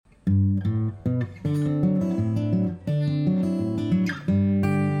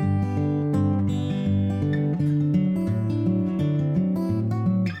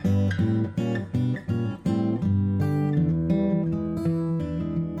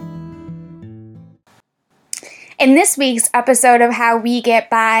In this week's episode of How We Get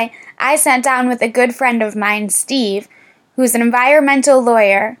By, I sat down with a good friend of mine, Steve, who's an environmental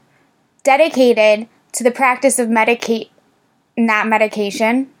lawyer dedicated to the practice of meditation. I'm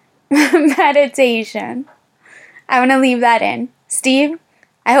going to leave that in. Steve,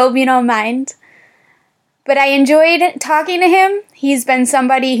 I hope you don't mind. But I enjoyed talking to him. He's been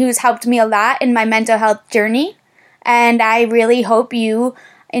somebody who's helped me a lot in my mental health journey, and I really hope you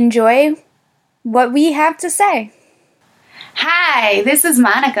enjoy what we have to say. Hi, this is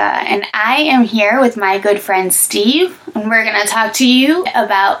Monica, and I am here with my good friend Steve, and we're going to talk to you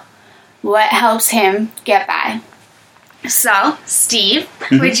about what helps him get by. So, Steve,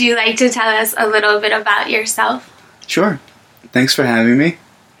 would you like to tell us a little bit about yourself? Sure. Thanks for having me.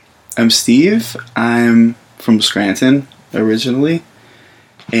 I'm Steve. I'm from Scranton originally,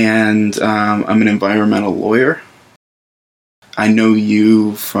 and I'm an environmental lawyer. I know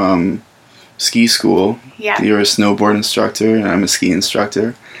you from ski school. Yeah. You're a snowboard instructor, and I'm a ski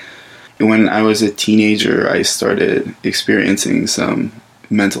instructor. And when I was a teenager, I started experiencing some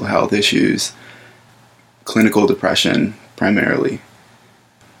mental health issues, clinical depression primarily.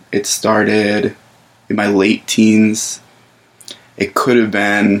 It started in my late teens. It could have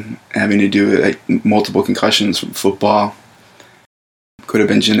been having to do with multiple concussions from football. It could have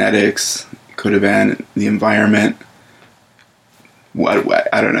been genetics. It could have been the environment.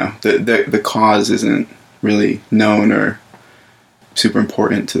 I don't know. The cause isn't really known or super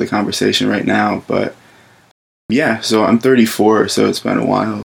important to the conversation right now. But yeah, so I'm 34, so it's been a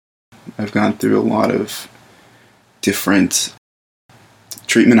while. I've gone through a lot of different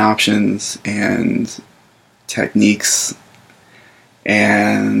treatment options and techniques.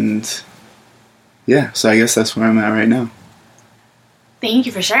 And yeah, so I guess that's where I'm at right now. Thank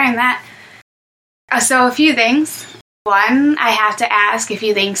you for sharing that. So a few things. One, I have to ask if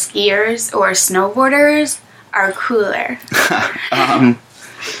you think skiers or snowboarders are cooler.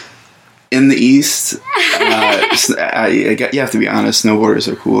 In the East, you have to be honest, snowboarders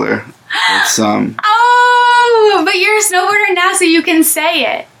are cooler. It's, oh, but you're a snowboarder now, so you can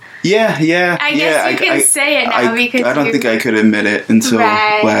say it. Yeah. I guess you can say it now because I don't think I could admit it until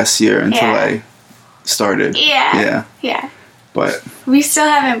last year, until I started. Yeah. But we still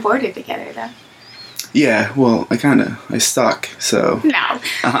haven't boarded together, though. Yeah, well, I stuck, so. No,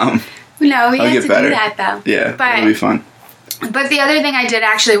 we have to better. do that, though. Yeah, it'll be fun. But the other thing I did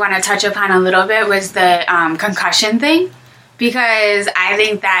actually want to touch upon a little bit was the concussion thing, because I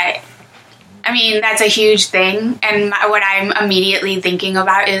think that's a huge thing, and what I'm immediately thinking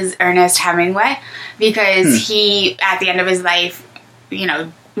about is Ernest Hemingway, because he, at the end of his life, he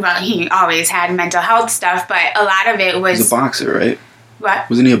always had mental health stuff, but a lot of it was... He was a boxer, right? What?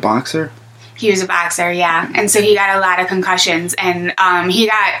 Wasn't he a boxer? He was a boxer, yeah. And so he got a lot of concussions, and he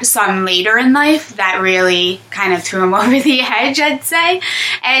got some later in life that really kind of threw him over the edge, I'd say.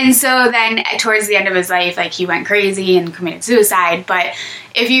 And so then towards the end of his life, he went crazy and committed suicide. But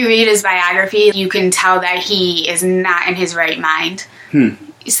if you read his biography, you can tell that he is not in his right mind.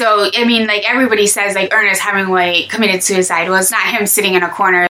 So, everybody says, Ernest Hemingway committed suicide. Well, it's not him sitting in a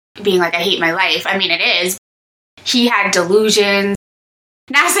corner being I hate my life. It is. He had delusions.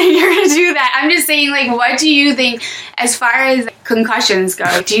 Not saying you're going to do that. I'm just saying, what do you think as far as concussions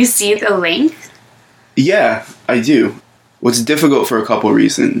go? Do you see the link? Yeah, I do. What's difficult for a couple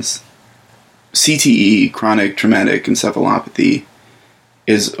reasons. CTE, chronic traumatic encephalopathy,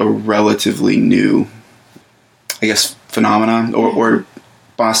 is a relatively new, phenomenon. Or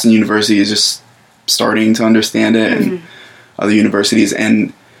Boston University is just starting to understand it, and other universities.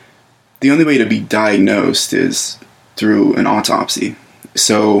 And the only way to be diagnosed is through an autopsy.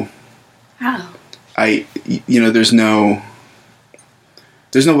 So, there's no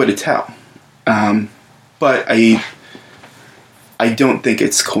way to tell. But I don't think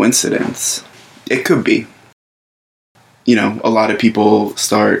it's coincidence. It could be. A lot of people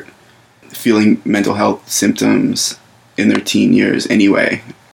start feeling mental health symptoms in their teen years anyway.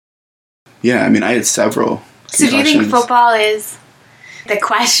 Yeah, I had several concussions. So do you think football is the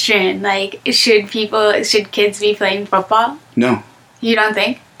question? Should kids be playing football? No. You don't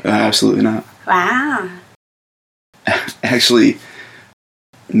think? Absolutely not. Wow. Actually,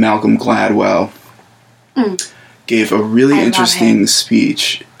 Malcolm Gladwell gave a really interesting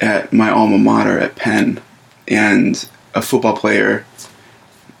speech at my alma mater at Penn, and a football player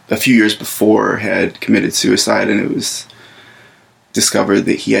a few years before had committed suicide, and it was discovered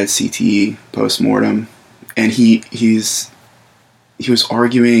that he had CTE post-mortem, and he was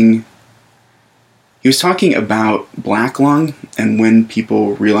arguing. He was talking about black lung and when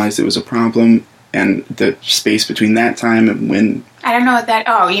people realized it was a problem, and the space between that time and when... I don't know what that...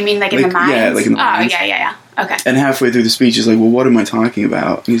 Oh, you mean in the mines? Yeah, in the mines. Oh, yeah. Okay. And halfway through the speech, he's like, well, what am I talking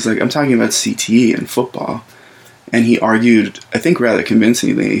about? And he's like, I'm talking about CTE and football. And he argued, I think rather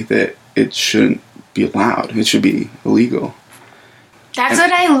convincingly, that it shouldn't be allowed. It should be illegal. That's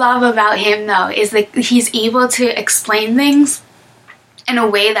what I love about him, though, is like he's able to explain things in a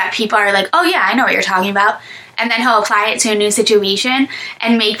way that people are like, oh, yeah, I know what you're talking about. And then he'll apply it to a new situation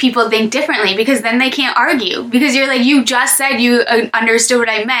and make people think differently, because then they can't argue. Because you're like, you just said you understood what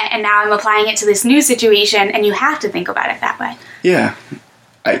I meant, and now I'm applying it to this new situation, and you have to think about it that way. Yeah.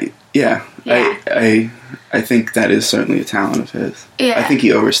 I think that is certainly a talent of his. Yeah. I think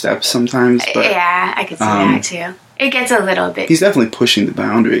he oversteps sometimes. But, yeah, I could see that, too. It gets a little bit... He's definitely pushing the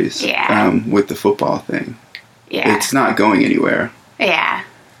boundaries Yeah. With the football thing. Yeah. It's not going anywhere. Yeah.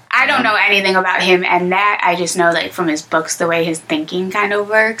 I don't know anything about him and that. I just know, like, from his books, the way his thinking kind of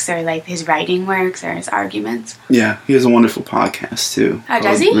works, or, like, his writing works, or his arguments. Yeah, he has a wonderful podcast, too. Oh,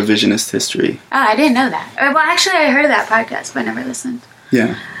 does he? Revisionist History. Oh, I didn't know that. Well, actually, I heard that podcast, but I never listened.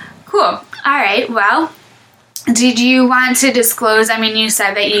 Yeah. Cool. All right. Well, did you want to disclose, I mean, you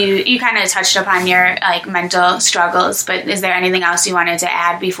said that you kind of touched upon your, like, mental struggles, but is there anything else you wanted to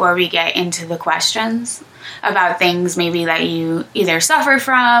add before we get into the questions? About things maybe that you either suffer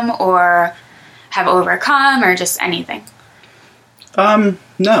from or have overcome, or just anything? No,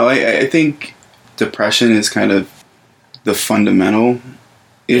 I think depression is kind of the fundamental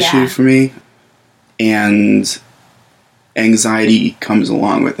issue for me, and anxiety comes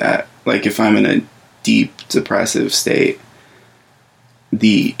along with that. Like, if I'm in a deep depressive state,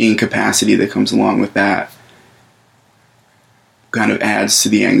 the incapacity that comes along with that kind of adds to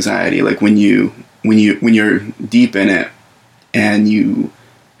the anxiety. Like, when you're deep in it and you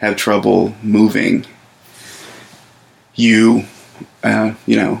have trouble moving, I'm an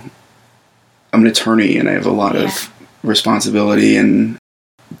attorney and I have a lot of responsibility, and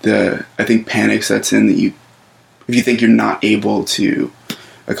I think panic sets in if you think you're not able to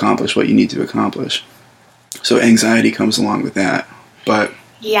accomplish what you need to accomplish. So anxiety comes along with that. But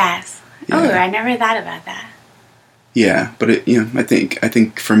yes. Yeah. Oh, I never thought about that. Yeah, but I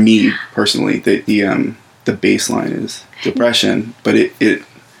think for me personally, the baseline is depression. But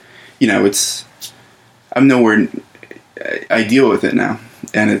it's I'm nowhere. I deal with it now,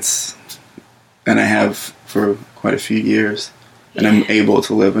 and I have for quite a few years, and I'm able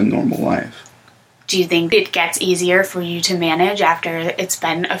to live a normal life. Do you think it gets easier for you to manage after it's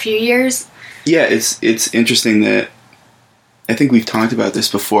been a few years? Yeah, it's interesting that. I think we've talked about this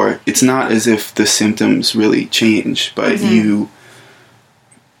before. It's not as if the symptoms really change, but you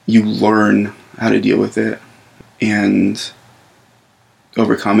learn how to deal with it and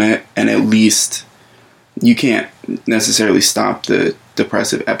overcome it, and at least you can't necessarily stop the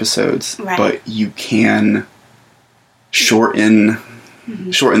depressive episodes, but you can shorten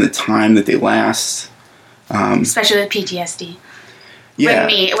the time that they last. Especially with PTSD. Yeah.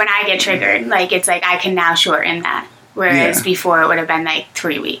 When I get triggered, like, it's like I can now shorten that. Whereas before it would have been like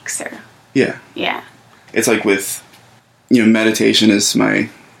 3 weeks or... Yeah. It's like with, meditation is my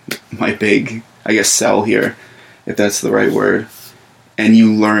big, I guess, sell here, if that's the right word. And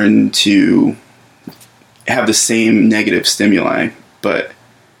you learn to have the same negative stimuli, but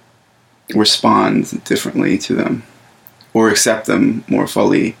respond differently to them or accept them more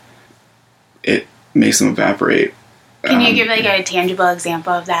fully. It makes them evaporate. Can you give like a tangible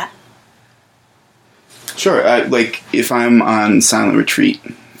example of that? Sure. Like, if I'm on silent retreat,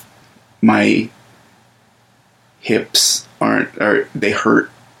 my hips they hurt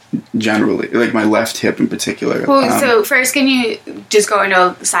generally. Like, my left hip in particular. Well, so first, can you just go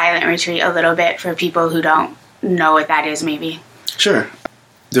into silent retreat a little bit for people who don't know what that is, maybe? Sure.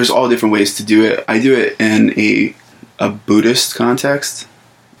 There's all different ways to do it. I do it in a Buddhist context.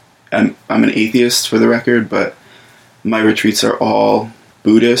 I'm an atheist, for the record, but my retreats are all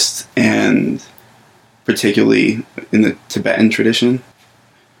Buddhist, and particularly in the Tibetan tradition.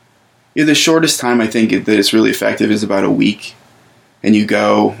 The shortest time I think that it's really effective is about a week. And you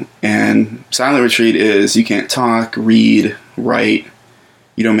go, and silent retreat is you can't talk, read, write.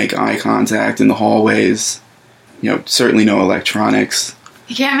 You don't make eye contact in the hallways. Certainly no electronics.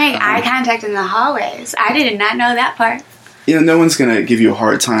 You can't make eye contact in the hallways. I did not know that part. No one's going to give you a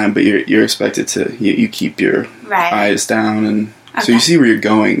hard time, but you're expected to. You keep your eyes down, and so you see where you're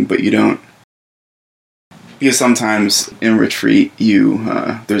going, but you don't. Because sometimes in retreat,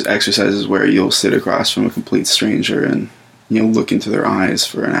 there's exercises where you'll sit across from a complete stranger and look into their eyes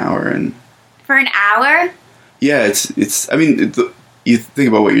for an hour. And for an hour? Yeah, it's. I mean, you think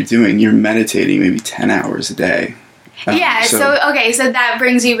about what you're doing. You're meditating maybe 10 hours a day. Yeah. So that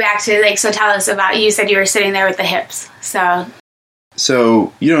brings you back to so tell us about. You said you were sitting there with the hips. So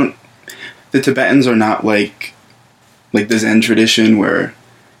you don't. the Tibetans are not like the Zen tradition where,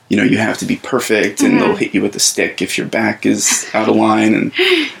 you know, you have to be perfect and they'll hit you with a stick if your back is out of line. And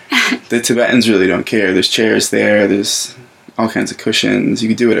the Tibetans really don't care. There's chairs there. There's all kinds of cushions. You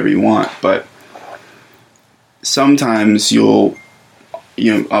can do whatever you want. But sometimes I'll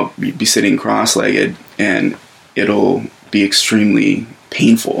be sitting cross-legged and it'll be extremely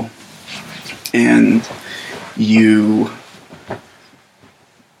painful. And you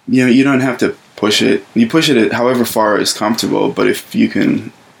don't have to push it. You push it however far is comfortable, but if you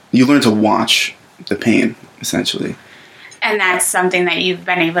learn to watch the pain, essentially. And that's something that you've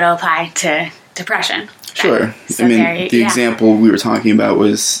been able to apply to depression. Sure. So the example we were talking about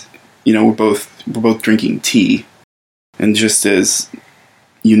was, you know, we're both drinking tea, and just as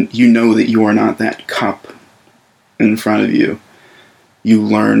you know that you are not that cup in front of you, you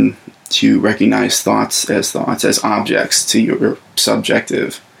learn to recognize thoughts as objects to your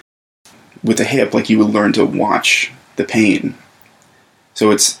subjective. With a hip, like you would learn to watch the pain.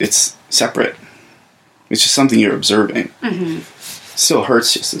 So it's separate. It's just something you're observing. Mm-hmm. Still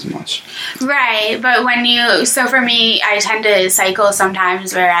hurts just as much. Right, but so for me, I tend to cycle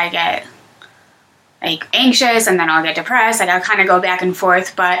sometimes where I get like anxious and then I'll get depressed. Like I'll kind of go back and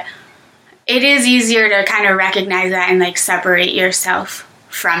forth, but it is easier to kind of recognize that and like separate yourself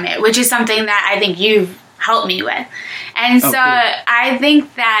from it, which is something that I think you've helped me with. And so cool. I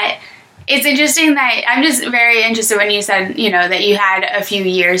think that it's interesting that I'm just very interested when you said, you know, that you had a few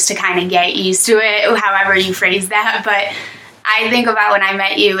years to kind of get used to it, however you phrase that. But I think about when I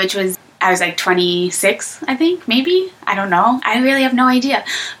met you, I was like 26, I think, maybe. I don't know. I really have no idea.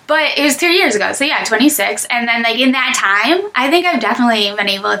 But it was 3 years ago. So yeah, 26. And then like in that time, I think I've definitely been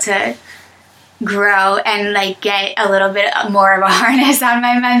able to grow and like get a little bit more of a harness on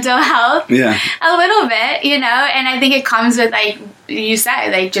my mental health. Yeah. A little bit, you know, and I think it comes with, like you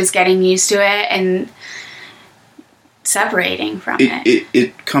said, like just getting used to it and separating from it.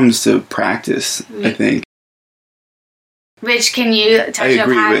 It comes to practice, I think. Which, can you touch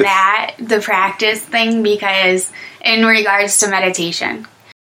upon that, the practice thing, because in regards to meditation?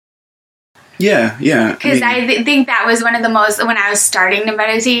 Yeah. Because I think that was one of the most, when I was starting to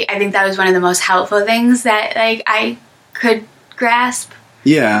meditate, I think that was one of the most helpful things that like I could grasp.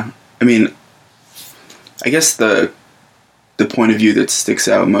 Yeah. I mean, I guess the point of view that sticks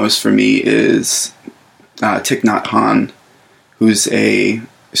out most for me is Thich Nhat Hanh, who's a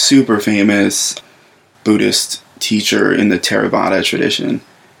super famous Buddhist teacher in the Theravada tradition.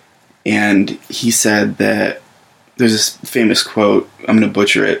 And he said that there's this famous quote, I'm going to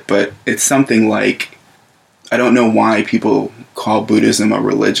butcher it, but it's something like, I don't know why people call Buddhism a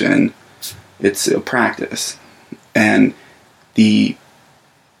religion. It's a practice. And the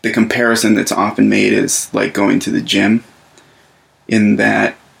comparison that's often made is like going to the gym, in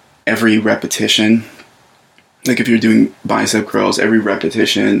that every repetition, like if you're doing bicep curls, every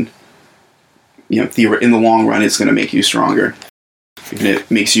repetition, you know, in the long run, it's going to make you stronger. Even if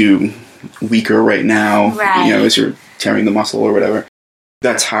it makes you weaker right now, right, you know, as you're tearing the muscle or whatever.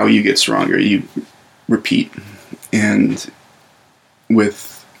 That's how you get stronger. You repeat. And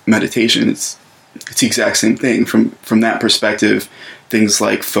with meditation, it's the exact same thing. From that perspective, things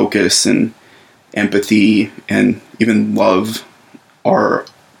like focus and empathy and even love are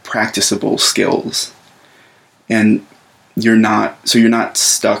practicable skills. And you're not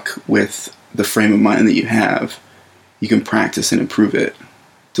stuck with the frame of mind that you have. You can practice and improve it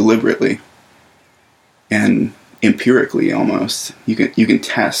deliberately and empirically almost. You can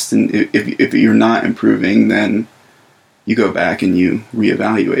test, and if you're not improving, then you go back and you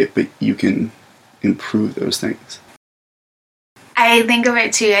reevaluate, but you can improve those things. I think of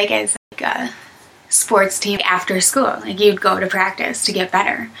it too, I guess, like a sports team after school. Like you'd go to practice to get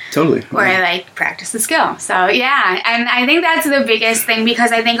better. Totally. Or like practice the skill. So yeah, and I think that's the biggest thing,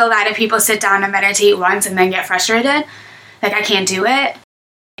 because I think a lot of people sit down and meditate once and then get frustrated. Like, I can't do it.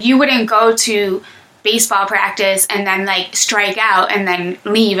 You wouldn't go to baseball practice and then like strike out and then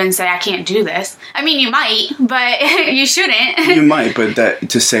leave and say, I can't do this. I mean, you might, but you shouldn't. You might, but that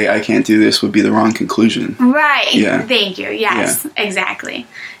to say I can't do this would be the wrong conclusion. Right. Yeah. Thank you. Yes, yeah. Exactly.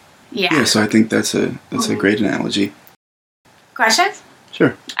 Yeah. Yeah, so I think that's a great analogy. Questions?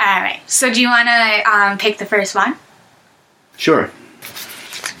 Sure. All right. So do you want to pick the first one? Sure.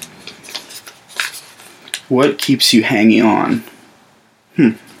 What keeps you hanging on?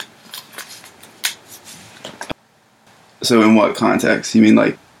 So in what context? You mean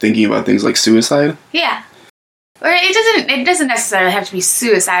like thinking about things like suicide? Yeah. Or it doesn't necessarily have to be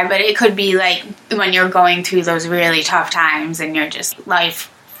suicide, but it could be like when you're going through those really tough times and you're just,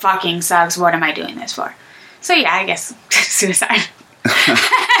 life fucking sucks, what am I doing this for? So yeah, I guess suicide.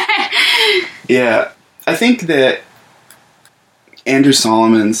 Yeah. I think that Andrew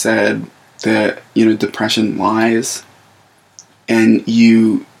Solomon said that, depression lies, and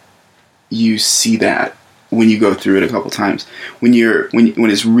you see that when you go through it a couple times. When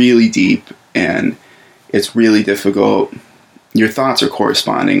it's really deep and it's really difficult, your thoughts are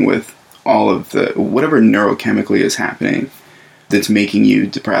corresponding with all of the whatever neurochemically is happening that's making you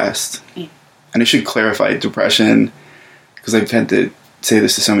depressed. Yeah. And I should clarify, depression, because I've had to say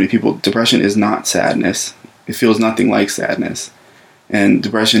this to so many people, depression is not sadness. It feels nothing like sadness. And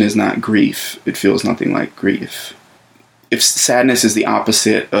depression is not grief. It feels nothing like grief. If sadness is the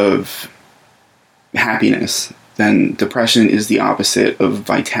opposite of happiness, then depression is the opposite of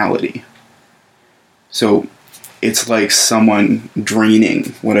vitality. So it's like someone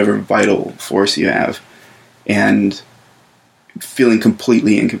draining whatever vital force you have and feeling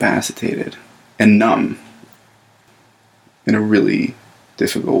completely incapacitated and numb in a really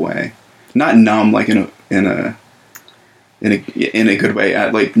difficult way. Not numb like in a good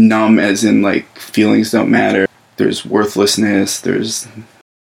way. Like numb as in like feelings don't matter. There's worthlessness. There's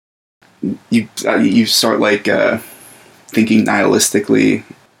you start like thinking nihilistically.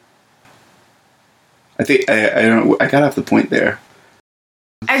 I think I don't know. I got off the point there.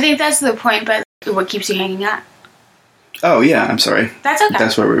 I think that's the point, but what keeps you hanging on? Oh yeah, I'm sorry. That's okay.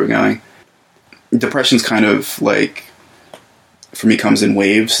 That's where we were going. Depression's kind of like, for me, comes in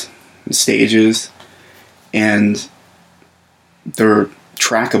waves, stages, and they're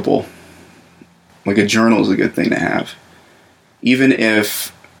trackable. Like a journal is a good thing to have. Even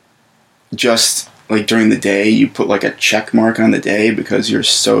if just like during the day you put like a check mark on the day because you're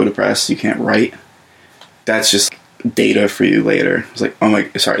so depressed you can't write, that's just data for you later. It's like, oh my,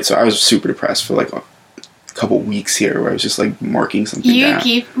 sorry. So I was super depressed for like a couple weeks here where I was just like marking something down. You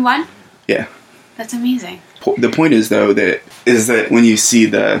keep one? Yeah. That's amazing. The point is though that when you see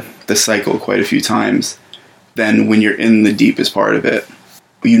the cycle quite a few times, then when you're in the deepest part of it,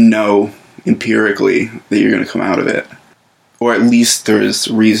 you know empirically that you're going to come out of it. Or at least there's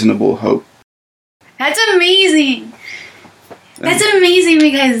reasonable hope. That's amazing. That's amazing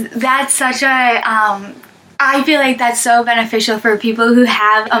because that's such a... I feel like that's so beneficial for people who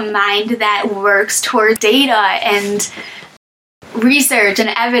have a mind that works towards data and research and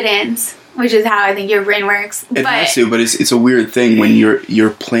evidence, which is how I think your brain works. It has to, but it's a weird thing when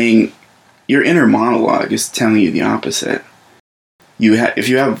you're playing... Your inner monologue is telling you the opposite. If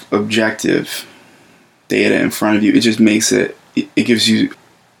you have objective data in front of you, it just makes it gives you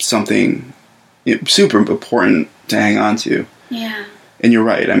something super important to hang on to. Yeah. And you're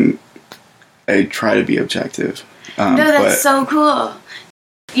right. I try to be objective. No, that's so cool.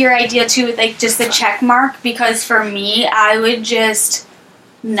 Your idea too, like just the check mark, because for me, I would just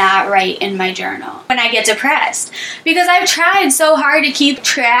not write in my journal when I get depressed, because I've tried so hard to keep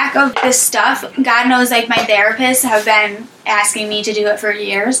track of this stuff. God knows, like my therapists have been asking me to do it for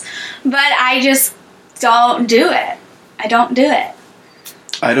years, but I just don't do it. I don't do it.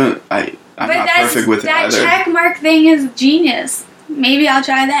 I'm not perfect with it either. That check mark thing is genius. Maybe I'll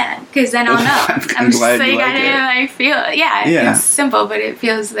try that, because then I'll know. I'm glad you like it. I feel, yeah, it's simple, but it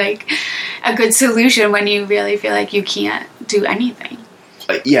feels like a good solution when you really feel like you can't do anything.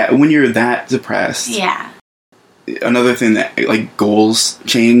 Yeah, when you're that depressed. Yeah. Another thing that, like, goals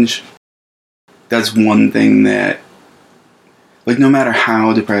change. That's one thing that, like, no matter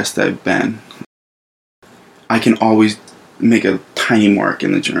how depressed I've been, I can always make a tiny mark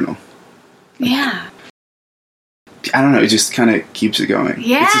in the journal. Yeah. I don't know, it just kind of keeps it going.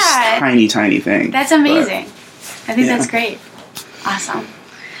 Yeah. It's this tiny, tiny thing. That's amazing. I think that's great. Awesome.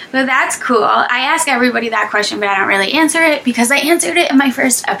 Well, that's cool. I ask everybody that question, but I don't really answer it because I answered it in my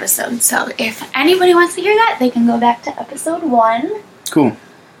first episode. So if anybody wants to hear that, they can go back to episode 1. Cool.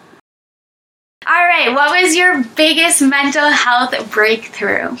 All right. What was your biggest mental health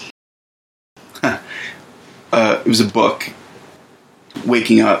breakthrough? It was a book,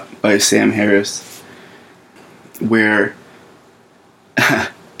 Waking Up by Sam Harris, where I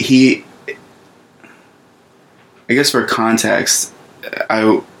guess for context, I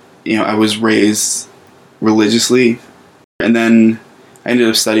was raised religiously, and then I ended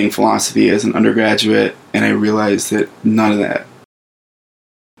up studying philosophy as an undergraduate, and I realized that none of that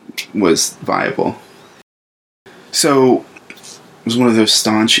was viable. So I was one of those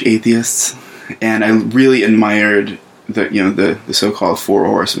staunch atheists, and I really admired the so-called Four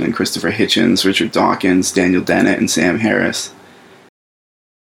Horsemen: Christopher Hitchens, Richard Dawkins, Daniel Dennett, and Sam Harris.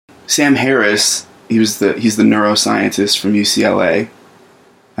 Sam Harris, he's the neuroscientist from UCLA.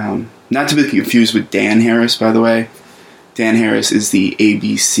 Not to be confused with Dan Harris, by the way. Dan Harris is the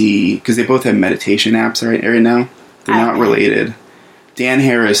ABC, because they both have meditation apps right now. They're not related. Dan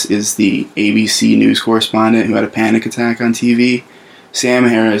Harris is the ABC News correspondent who had a panic attack on TV. Sam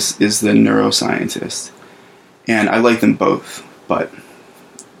Harris is the neuroscientist. And I like them both, but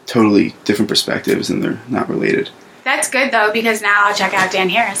totally different perspectives, and they're not related. That's good, though, because now I'll check out Dan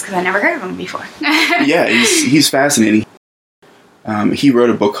Harris, because I never heard of him before. Yeah, he's fascinating. He wrote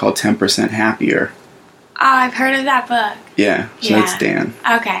a book called 10% Happier. Oh, I've heard of that book. Yeah, so that's Dan.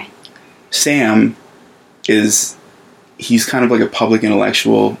 Okay. Sam he's kind of like a public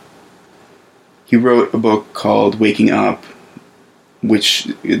intellectual. He wrote a book called Waking Up, which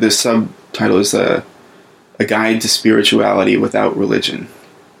the subtitle is A Guide to Spirituality Without Religion.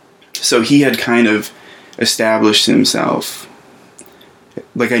 So he had kind of established himself.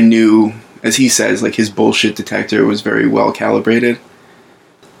 Like, I knew, as he says, like, his bullshit detector was very well calibrated.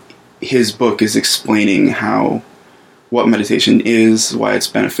 His book is explaining what meditation is, why it's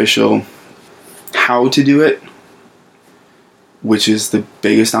beneficial, how to do it, which is the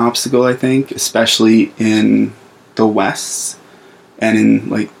biggest obstacle, I think, especially in the West and in,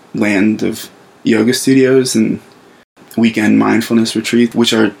 like, land of yoga studios and weekend mindfulness retreat,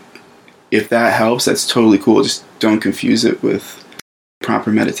 which are, if that helps, that's totally cool. Just don't confuse it with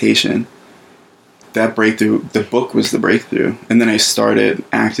proper meditation. That breakthrough, the book was the breakthrough. And then I started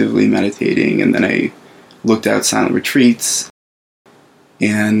actively meditating, and then I looked at silent retreats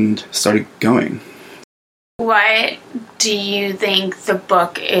and started going. What do you think the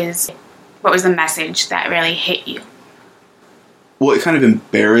book is? What was the message that really hit you? Well, it kind of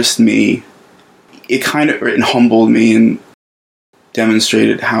embarrassed me. It humbled me and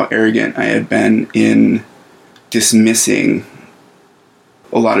demonstrated how arrogant I had been in dismissing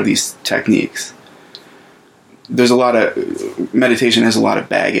a lot of these techniques. Meditation has a lot of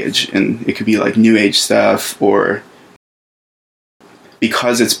baggage, and it could be like New Age stuff, or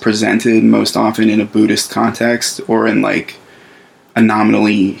because it's presented most often in a Buddhist context or in like a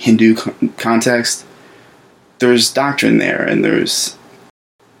nominally Hindu context, there's doctrine there, and there's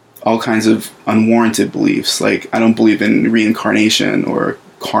all kinds of unwarranted beliefs. Like, I don't believe in reincarnation or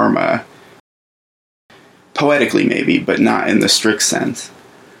karma. Poetically, maybe, but not in the strict sense.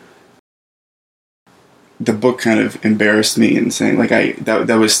 The book kind of embarrassed me in saying, like,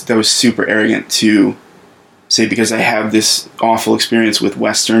 that was super arrogant to say, because I have this awful experience with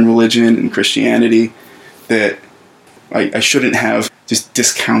Western religion and Christianity, that I shouldn't have just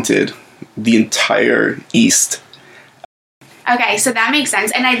discounted the entire East. Okay, so that makes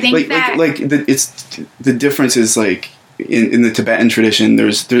sense, and I think the difference is, like, in the Tibetan tradition,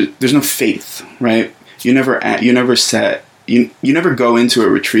 there's no faith, right? You never go into a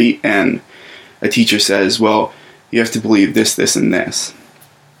retreat and a teacher says, well, you have to believe this, this, and this.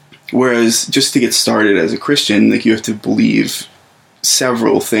 Whereas, just to get started as a Christian, like, you have to believe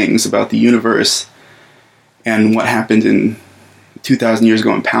several things about the universe and what happened in 2,000 years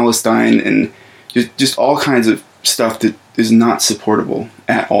ago in Palestine, and just all kinds of stuff that is not supportable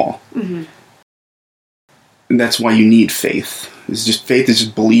at all. Mm-hmm. And that's why you need faith. Faith is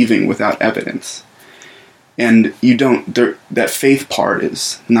just believing without evidence. And that faith part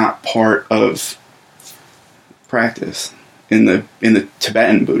is not part of practice in the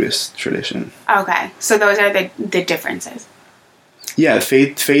Tibetan Buddhist tradition. Okay, so those are the differences. Yeah,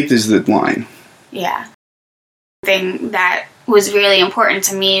 faith is the line. Yeah. The thing that was really important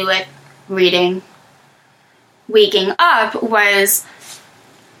to me with reading Waking Up was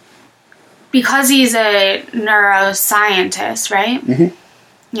because he's a neuroscientist, right? Mm-hmm.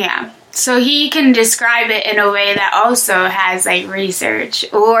 Yeah. So he can describe it in a way that also has, like, research,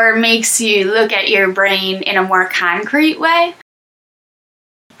 or makes you look at your brain in a more concrete way.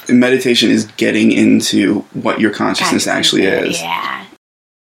 Meditation is getting into what your consciousness actually is. Yeah.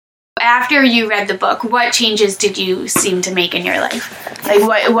 After you read the book, what changes did you seem to make in your life?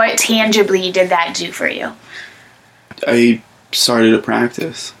 Like, what tangibly did that do for you? I started a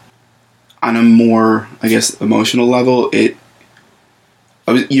practice. On a more, I guess, emotional level,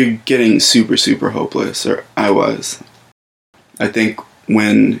 you're getting super, super hopeless, or I was. I think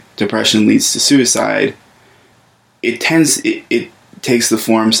when depression leads to suicide, it takes the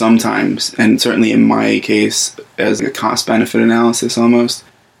form sometimes, and certainly in my case, as a cost-benefit analysis almost.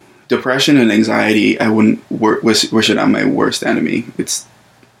 Depression and anxiety, I wouldn't wish it on my worst enemy. It's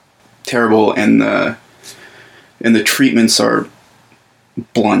terrible, and the treatments are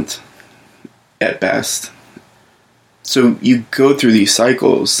blunt at best. So you go through these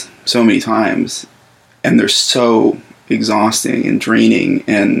cycles so many times, and they're so exhausting and draining,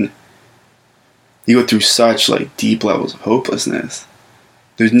 and you go through such, like, deep levels of hopelessness.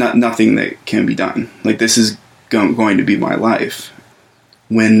 There's nothing that can be done. Like, this is going to be my life.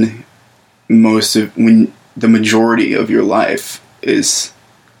 When the majority of your life is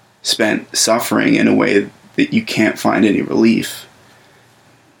spent suffering in a way that you can't find any relief,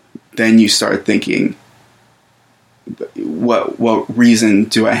 then you start thinking, what reason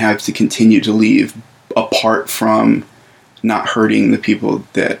do I have to continue to leave apart from not hurting the people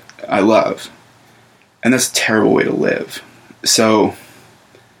that I love? And that's a terrible way to live. So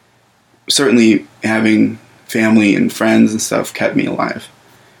certainly having family and friends and stuff kept me alive.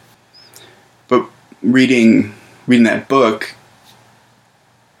 But reading that book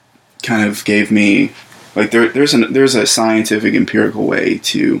kind of gave me, like, there's a scientific, empirical way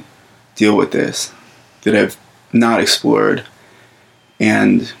to deal with this that I've not explored,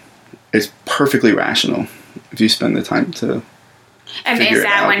 and it's perfectly rational if you spend the time to. And is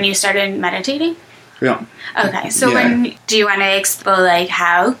that when you started meditating? Yeah. Okay, so do you want to explore, like,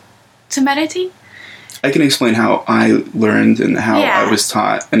 how to meditate? I can explain how I learned and how I was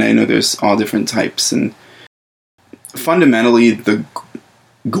taught, and I know there's all different types, and fundamentally the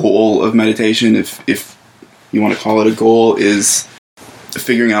goal of meditation, if you want to call it a goal, is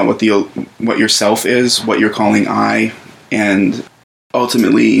figuring out what your self is, what you're calling I, and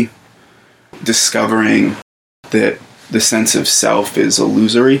ultimately discovering that the sense of self is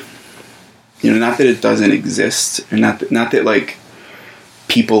illusory. Not that it doesn't exist, or not that like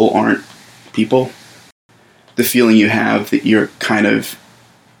people aren't people. The feeling you have that you're kind of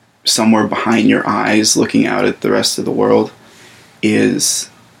somewhere behind your eyes looking out at the rest of the world is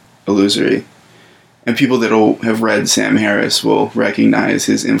illusory. And people that have read Sam Harris will recognize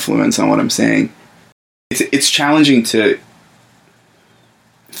his influence on what I'm saying. It's challenging to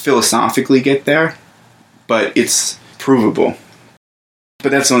philosophically get there, but it's provable.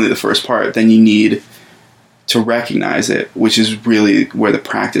 But that's only the first part. Then you need to recognize it, which is really where the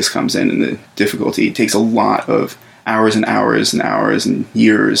practice comes in and the difficulty. It takes a lot of hours and hours and hours and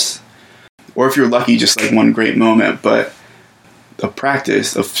years. Or if you're lucky, just like one great moment, but a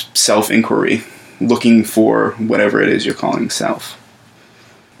practice of self-inquiry, looking for whatever it is you're calling self.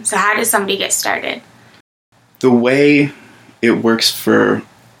 So how does somebody get started? The way it worked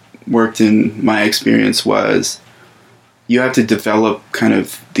in my experience was you have to develop kind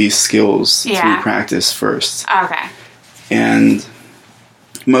of these skills through practice first. Okay. And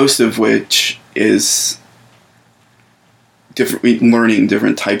most of which is learning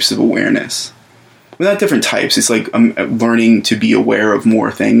different types of awareness. Well, not different types. It's like learning to be aware of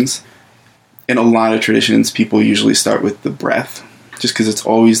more things. In a lot of traditions, people usually start with the breath, just because it's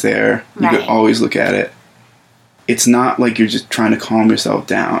always there. You can always look at it. It's not like you're just trying to calm yourself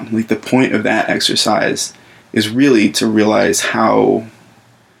down. Like, the point of that exercise is really to realize how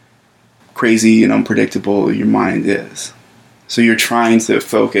crazy and unpredictable your mind is. So you're trying to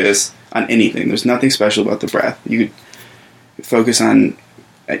focus on anything. There's nothing special about the breath. You could focus on,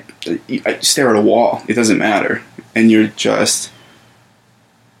 stare at a wall. It doesn't matter. And you're just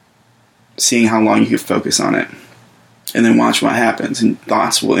seeing how long you can focus on it. And then watch what happens. And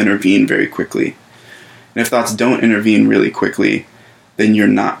thoughts will intervene very quickly. And if thoughts don't intervene really quickly, then you're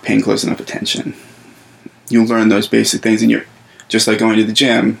not paying close enough attention. You'll learn those basic things, and you're just like going to the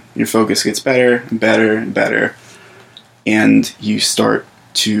gym. Your focus gets better and better and better, and you start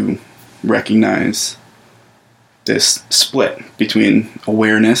to recognize this split between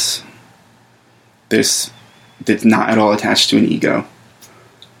awareness, that's not at all attached to an ego,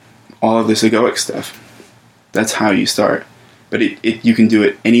 all of this egoic stuff. That's how you start. But you can do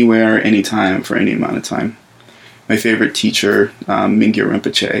it anywhere, anytime, for any amount of time. My favorite teacher, Mingyur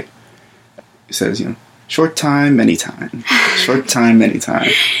Rinpoche, says, short time, many time. Short time, many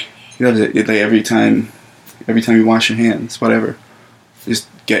time. He loves it. Like every time you wash your hands, whatever. Just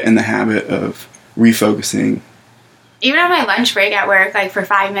get in the habit of refocusing. Even on my lunch break at work, like for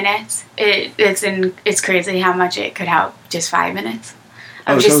 5 minutes, it's crazy how much it could help. Just 5 minutes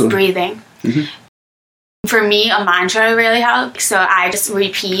of just totally breathing. Mm-hmm. For me, a mantra really helps. So I just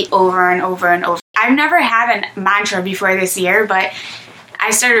repeat over and over and over. I've never had a mantra before this year, but I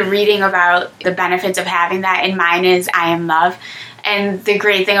started reading about the benefits of having that, and mine is I am love. And the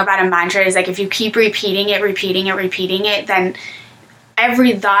great thing about a mantra is, like, if you keep repeating it, then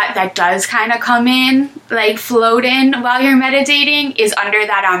every thought that does kind of come in, like float in while you're meditating, is under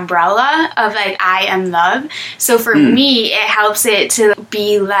that umbrella of, like, I am love. So for me, it helps it to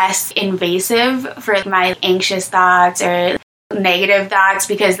be less invasive for my anxious thoughts or negative thoughts,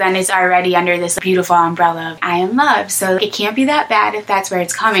 because then it's already under this beautiful umbrella of I am love. So it can't be that bad if that's where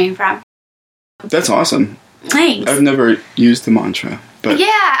it's coming from. That's awesome. Thanks. I've never used the mantra. But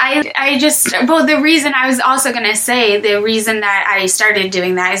yeah, the reason I was also going to say, the reason that I started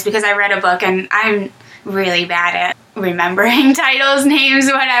doing that is because I read a book, and I'm really bad at remembering titles, names,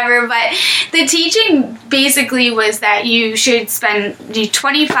 whatever, but the teaching basically was that you should spend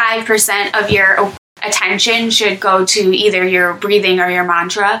 25% of your attention should go to either your breathing or your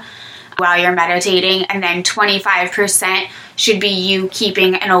mantra while you're meditating, and then 25% should be you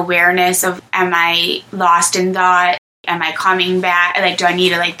keeping an awareness of, am I lost in thought? Am I coming back? Like, do I need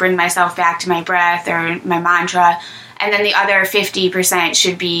to like bring myself back to my breath or my mantra? And then the other 50%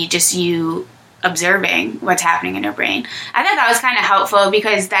 should be just you observing what's happening in your brain. I thought that was kind of helpful,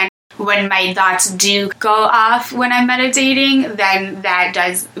 because then when my thoughts do go off when I'm meditating, then that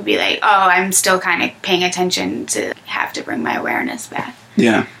does be like, oh, I'm still kind of paying attention to have to bring my awareness back.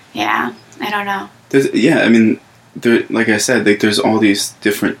 Yeah. Yeah. I don't know. I mean, like I said, like there's all these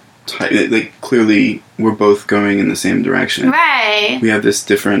different types. Like clearly we're both going in the same direction. Right. We have this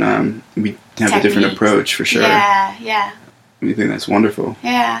different, we have Techniques. A different approach for sure. Yeah, yeah. I think that's wonderful.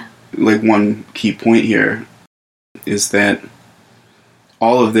 Yeah. Like one key point here is that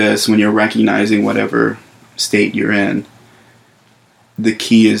all of this, when you're recognizing whatever state you're in, the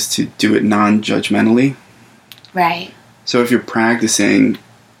key is to do it non-judgmentally. Right. So if you're practicing,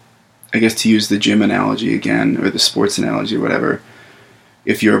 I guess to use the gym analogy again, or the sports analogy or whatever,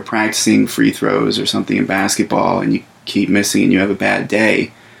 if you're practicing free throws or something in basketball and you keep missing and you have a bad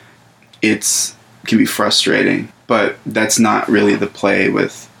day, it can be frustrating. But that's not really the play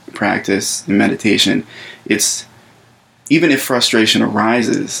with practice and meditation. It's, even if frustration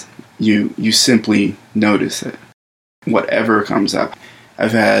arises, you simply notice it. Whatever comes up.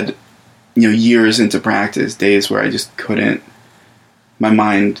 I've had, years into practice, days where I just couldn't, my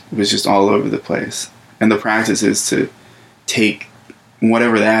mind was just all over the place. And the practice is to take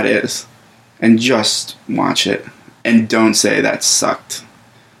whatever that is and just watch it. And don't say that sucked.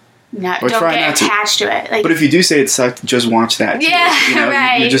 No, or don't get attached to it. Like, but if you do say it sucked, just watch that. Yeah,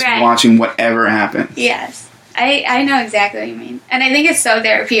 right. You're just watching whatever happens. Yes. I know exactly what you mean. And I think it's so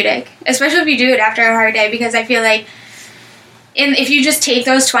therapeutic, especially if you do it after a hard day, because I feel like if you just take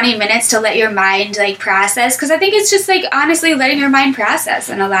those 20 minutes to let your mind like process, because I think it's just like honestly letting your mind process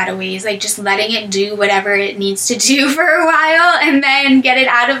in a lot of ways, like just letting it do whatever it needs to do for a while and then get it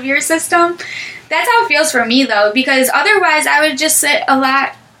out of your system. That's how it feels for me though, because otherwise I would just sit a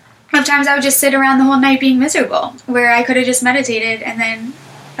lot of times I would just sit around the whole night being miserable, where I could have just meditated and then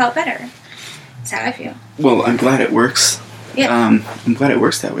felt better. That's how I feel. Well, I'm glad it works. Yeah. I'm glad it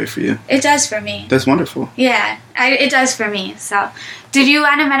works that way for you. It does for me. That's wonderful. Yeah, it does for me. So, did you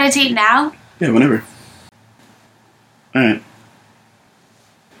want to meditate now? Yeah, whenever. All right.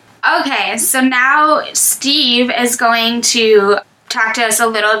 Okay, so now Steve is going to talk to us a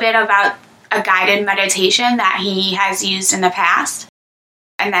little bit about a guided meditation that he has used in the past.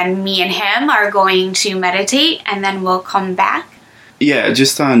 And then me and him are going to meditate, and then we'll come back. Yeah,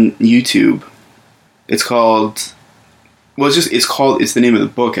 just on YouTube. It's called... Well, it's the name of the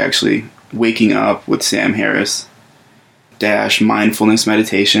book, actually. Waking Up with Sam Harris - Mindfulness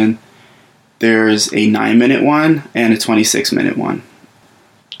Meditation. There's a 9-minute one and a 26-minute one.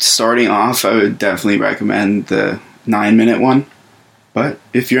 Starting off, I would definitely recommend the 9-minute one. But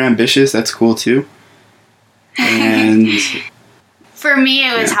if you're ambitious, that's cool too. And... For me,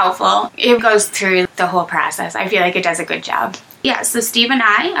 it was helpful. It goes through the whole process. I feel like it does a good job. Yeah, so Steve and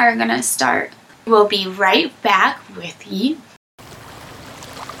I are going to start. We'll be right back with you.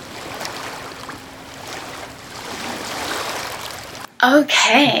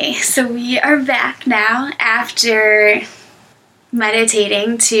 Okay, so we are back now after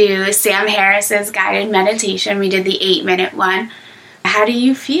meditating to Sam Harris's guided meditation. We did the 8-minute one. How do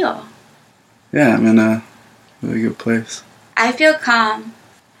you feel? Yeah, I'm in a really good place. I feel calm.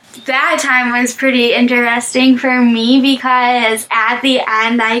 That time was pretty interesting for me because at the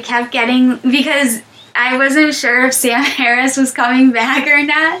end I kept because I wasn't sure if Sam Harris was coming back or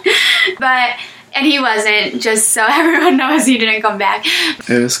not, and he wasn't, just so everyone knows he didn't come back.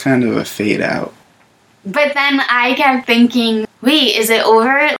 It was kind of a fade out. But then I kept thinking, wait, is it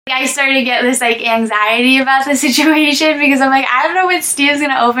over? I started to get this anxiety about the situation because I'm like, I don't know when Steve's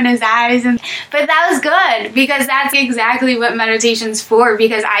going to open his eyes. But that was good because that's exactly what meditation's for,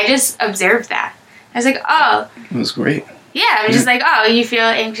 because I just observed that. I was like, oh. It was great. Yeah, I'm just like, oh, you feel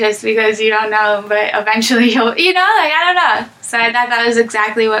anxious because you don't know, but eventually you'll, I don't know. So I thought that was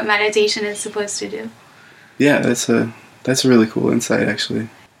exactly what meditation is supposed to do. Yeah, that's a really cool insight, actually.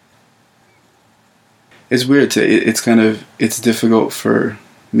 It's weird it's difficult for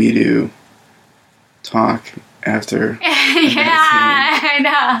me to talk after. Yeah,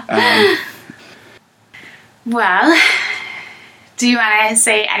 I know. Well, do you want to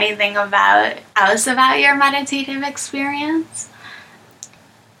say anything else about your meditative experience?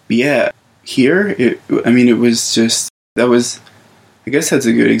 Yeah. here, it was just, I guess that's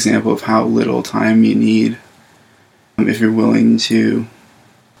a good example of how little time you need if you're willing to.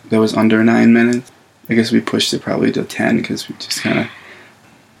 That was under 9 minutes. I guess we pushed it probably to 10 because we just kind of,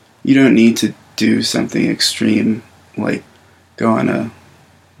 you don't need to do something extreme like go on a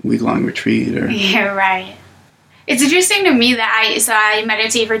week-long retreat or. Yeah, right. It's interesting to me that I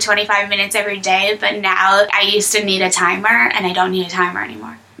meditate for 25 minutes every day, but now I used to need a timer, and I don't need a timer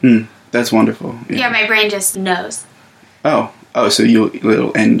anymore. That's wonderful. Yeah, my brain just knows. Oh, so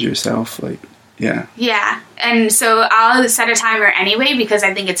it'll end yourself, like, yeah. Yeah, and so I'll set a timer anyway because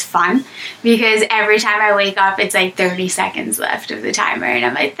I think it's fun, because every time I wake up, it's like 30 seconds left of the timer, and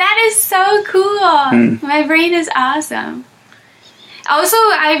I'm like, that is so cool. My brain is awesome. Also,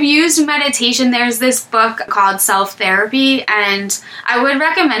 I've used meditation. There's this book called Self-Therapy, and I would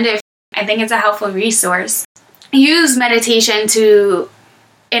recommend it. I think it's a helpful resource. Use meditation to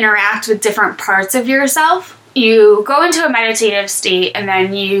interact with different parts of yourself. You go into a meditative state, and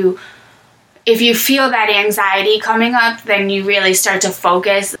then if you feel that anxiety coming up, then you really start to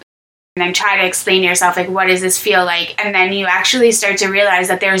focus and then try to explain to yourself, like, what does this feel like? And then you actually start to realize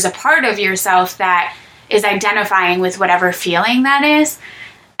that there's a part of yourself that is identifying with whatever feeling that is.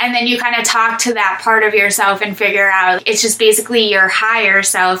 And then you kind of talk to that part of yourself and figure out it's just basically your higher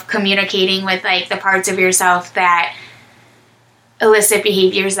self communicating with like the parts of yourself that elicit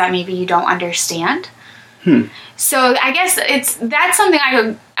behaviors that maybe you don't understand. So I guess that's something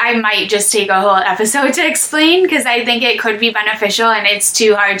I might just take a whole episode to explain, because I think it could be beneficial, and it's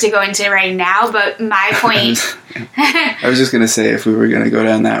too hard to go into right now. But my point... I was just going to say, if we were going to go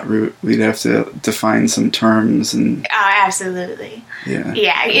down that route, we'd have to define some terms and... Oh, absolutely. Yeah.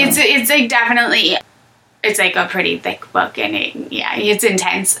 Yeah, it's like definitely... It's like a pretty thick book, and it's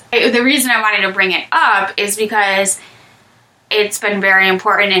intense. The reason I wanted to bring it up is because it's been very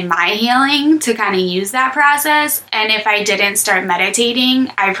important in my healing to kind of use that process. And if I didn't start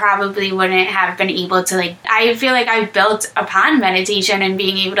meditating, I probably wouldn't have been able to, I feel like I built upon meditation and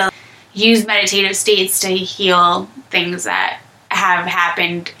being able to use meditative states to heal things that have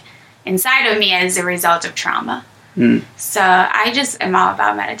happened inside of me as a result of trauma. So I just am all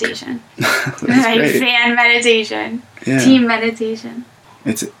about meditation. Great. Fan meditation. Yeah. Team meditation.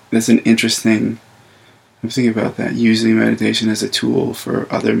 That's an interesting... I'm thinking about that, using meditation as a tool for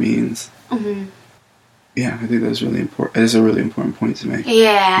other means. Yeah, I think that's really important. It is a really important point to make.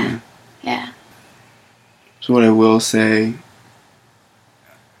 Yeah. So what I will say,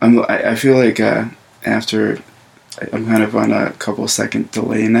 I feel like after, I'm kind of on a couple second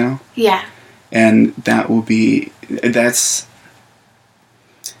delay now. Yeah. And that's,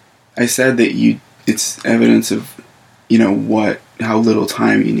 I said that it's evidence of, how little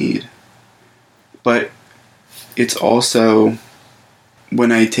time you need. But it's also,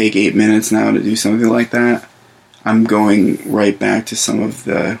 when I take 8 minutes now to do something like that, I'm going right back to some of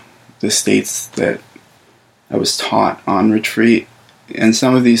the states that I was taught on retreat. And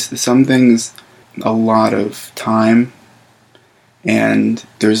some things, a lot of time. And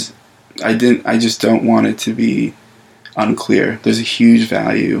I just don't want it to be unclear. There's a huge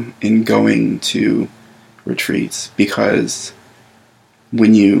value in going to retreats, because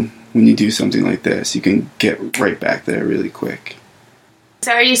when you do something like this, you can get right back there really quick.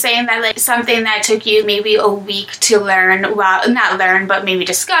 So are you saying that something that took you maybe a week to learn, but maybe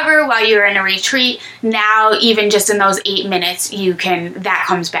discover while you were in a retreat, now even just in those 8 minutes, that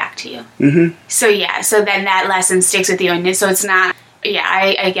comes back to you? So then that lesson sticks with you, and so it's not,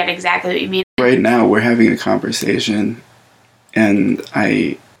 I get exactly what you mean. Right now we're having a conversation, and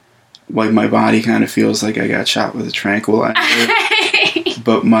my body kind of feels like I got shot with a tranquilizer.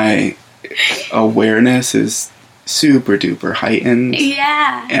 But my awareness is super duper heightened.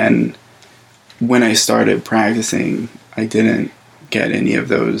 Yeah. And when I started practicing, I didn't get any of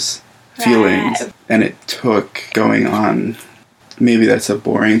those feelings. Right. And it took going on. Maybe that's a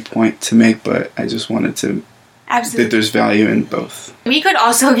boring point to make, but I just wanted to... Absolutely. That there's value in both. We could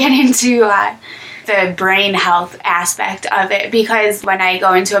also get into the brain health aspect of it, because when I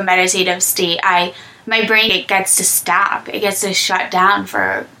go into a meditative state, my brain, it gets to stop. It gets to shut down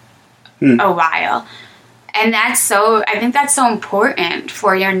for a while. And I think that's so important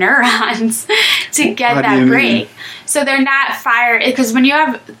for your neurons to get that break. So they're not fired, because when you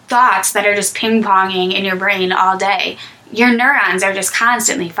have thoughts that are just ping-ponging in your brain all day, your neurons are just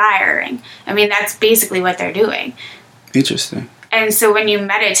constantly firing. I mean, that's basically what they're doing. Interesting. And so when you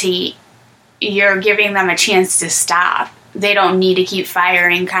meditate, you're giving them a chance to stop. They don't need to keep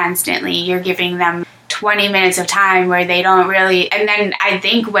firing constantly. You're giving them 20 minutes of time where they don't really... And then I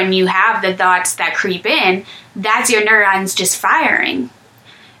think when you have the thoughts that creep in, that's your neurons just firing.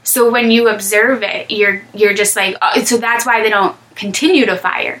 So when you observe it, you're just like, oh, so that's why they don't continue to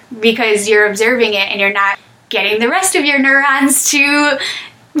fire, because you're observing it and you're not getting the rest of your neurons to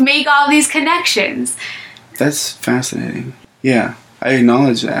make all these connections. That's fascinating. Yeah, I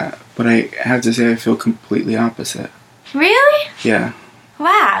acknowledge that, but I have to say I feel completely opposite. Really? Yeah.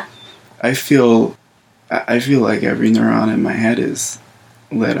 Wow. I feel like every neuron in my head is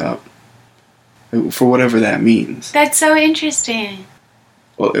lit up, for whatever that means. That's so interesting.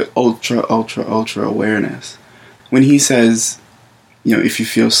 Well, ultra awareness. When he says, if you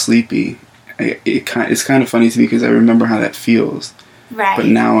feel sleepy, it's kind of funny to me because I remember how that feels. Right. But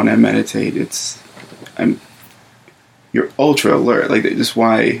now when I meditate, you're ultra alert. Like,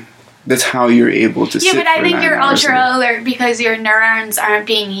 that's how you're able to sit. Yeah, but I for think 9 you're hours ultra alert because your neurons aren't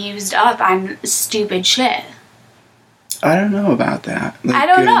being used up on stupid shit. I don't know about that. Like, I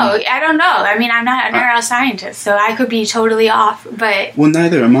don't know. I mean, I'm not a neuroscientist, so I could be totally off, but... Well,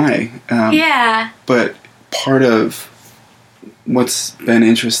 neither am I. Yeah. But part of what's been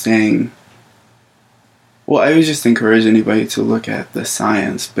interesting... Well, I would just encourage anybody to look at the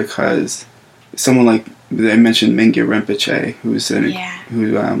science, because someone like... I mentioned Mingyur Rinpoche,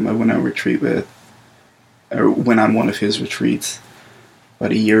 who I went on a retreat with, or went on one of his retreats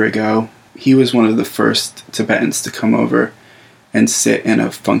about a year ago. He was one of the first Tibetans to come over and sit in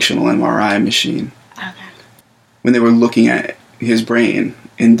a functional MRI machine. Okay. When they were looking at his brain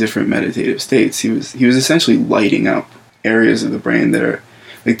in different meditative states, he was essentially lighting up areas of the brain that are,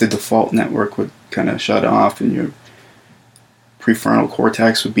 like, the default network would kind of shut off, and your prefrontal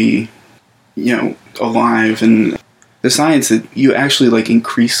cortex would be, alive. And the science that you actually, like,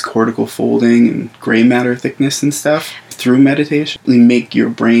 increase cortical folding and gray matter thickness and stuff through meditation, make your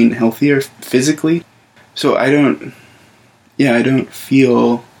brain healthier physically. So I don't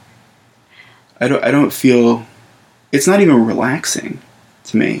feel, it's not even relaxing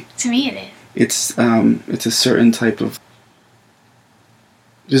to me. To me it is. It's a certain type of,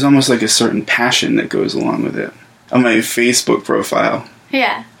 there's almost like a certain passion that goes along with it. On my Facebook profile.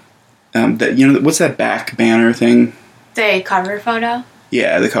 Yeah. What's that back banner thing? The cover photo?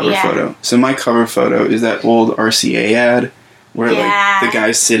 Yeah, the cover photo. So my cover photo is that old RCA ad where like the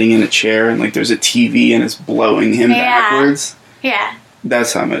guy's sitting in a chair and like there's a TV and it's blowing him backwards. Yeah.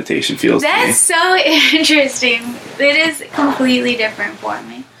 That's how meditation feels to me. That's so interesting. It is completely different for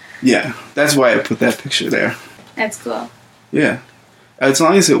me. Yeah, that's why I put that picture there. That's cool. Yeah. As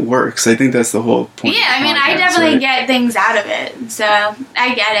long as it works, I think that's the whole point. Yeah, I mean, I definitely get things out of it, so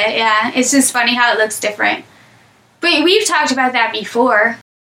I get it, yeah. It's just funny how it looks different. But we've talked about that before.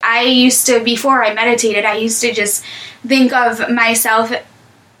 Before I meditated, I used to just think of myself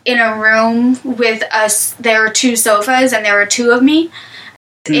in a room with there were 2 sofas and there were 2 of me.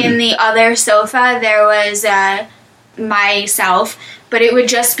 Mm-hmm. In the other sofa, there was myself, but it would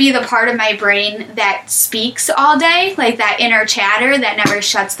just be the part of my brain that speaks all day, like that inner chatter that never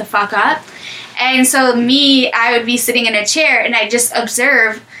shuts the fuck up. And so I would be sitting in a chair and I just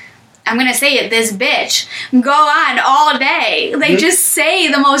observe, I'm gonna say it, this bitch go on all day, like just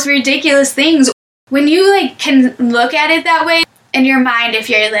say the most ridiculous things. When you like can look at it that way in your mind, if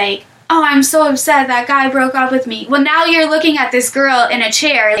you're like, oh, I'm so upset that guy broke up with me. Well, now you're looking at this girl in a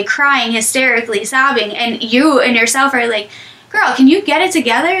chair, like crying hysterically, sobbing, and you and yourself are like, girl, can you get it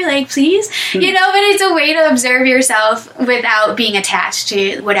together? Like, please? But it's a way to observe yourself without being attached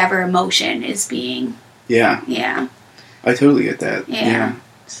to whatever emotion is being. Yeah. Yeah. I totally get that. Yeah.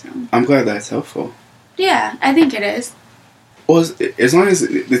 So. I'm glad that's helpful. Yeah, I think it is. Well, as long as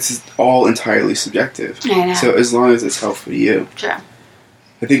it's all entirely subjective. I know. So as long as it's helpful to you. Sure.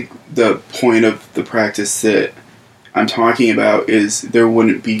 I think the point of the practice that I'm talking about is there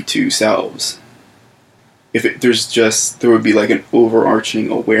wouldn't be 2 selves. There would be like an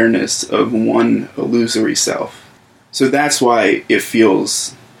overarching awareness of one illusory self. So that's why it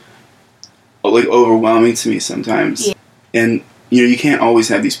feels like overwhelming to me sometimes. Yeah. And, you can't always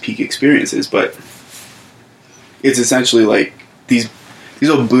have these peak experiences, but it's essentially like these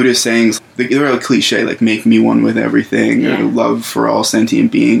old Buddhist sayings, they're a cliche, like make me one with everything, or love for all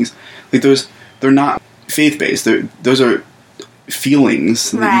sentient beings. Like they're not faith-based. Those are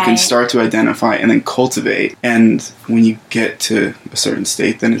feelings that you can start to identify and then cultivate. And when you get to a certain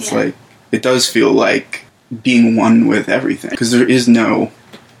state, then it's like, it does feel like being one with everything. Because there is no,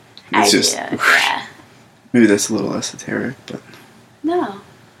 it's just, maybe that's a little esoteric, but. No.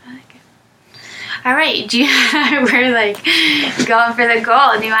 I like it. All right, we're like going for the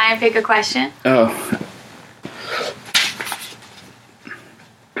goal. Do you want to pick a question? Oh.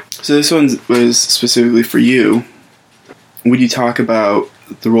 So this one was specifically for you. Would you talk about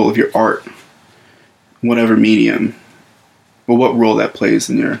the role of your art, whatever medium, what role that plays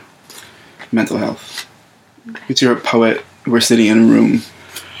in your mental health. Okay. Because you're a poet. We're sitting in a room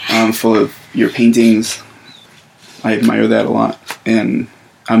full of your paintings. I admire that a lot, and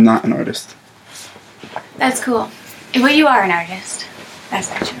I'm not an artist. That's cool. But you are an artist. That's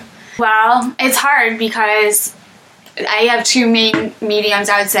not true. Well, it's hard because I have two main mediums,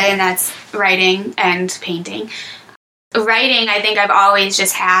 I would say, and that's writing and painting. Writing, I think I've always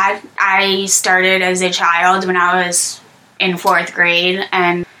just had. I started as a child when I was in 4th grade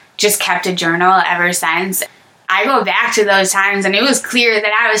and just kept a journal ever since. I go back to those times, and it was clear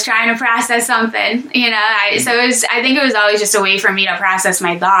that I was trying to process something, you know. I think it was always just a way for me to process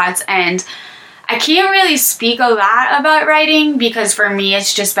my thoughts, and I can't really speak a lot about writing because for me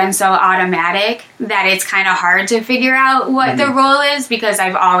it's just been so automatic that it's kind of hard to figure out what the role is because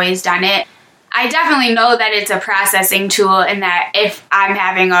I've always done it. I definitely know that it's a processing tool and that if I'm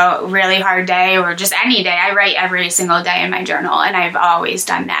having a really hard day or just any day, I write every single day in my journal, and I've always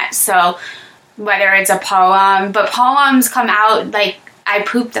done that. So whether it's a poem, but poems come out like I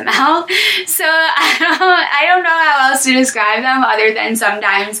poop them out. So I don't know how else to describe them other than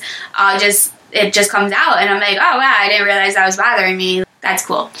sometimes it just comes out and I'm like, oh wow, I didn't realize that was bothering me. That's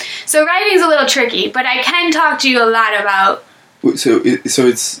cool. So writing's a little tricky, but I can talk to you a lot about. So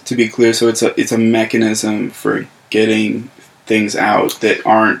it's, to be clear, so it's a mechanism for getting things out that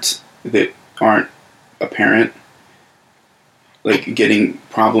aren't apparent, like getting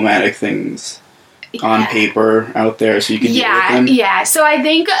problematic things on paper out there, so you can deal with them. Yeah. So I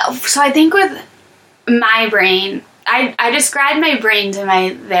think with my brain, I described my brain to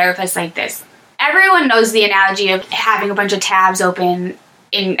my therapist like this. Everyone knows the analogy of having a bunch of tabs open,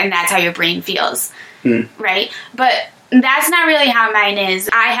 and that's how your brain feels, right? But that's not really how mine is.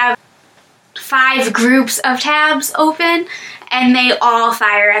 I have 5 groups of tabs open, and they all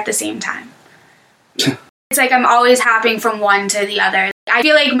fire at the same time. It's like I'm always hopping from one to the other. I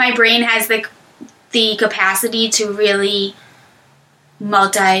feel like my brain has the capacity to really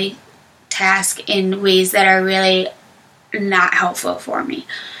multitask in ways that are really not helpful for me.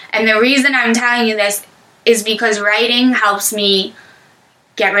 And the reason I'm telling you this is because writing helps me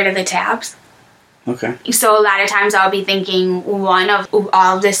get rid of the tabs. Okay. So a lot of times I'll be thinking one of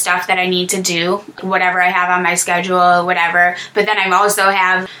all of this stuff that I need to do, whatever I have on my schedule, whatever. But then I also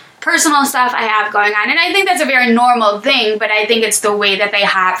have personal stuff I have going on. And I think that's a very normal thing, but I think it's the way that they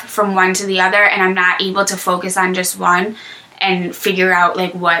hop from one to the other, and I'm not able to focus on just one and figure out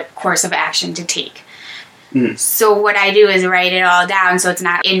like what course of action to take. So what I do is write it all down so it's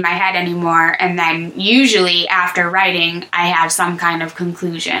not in my head anymore, and then usually after writing I have some kind of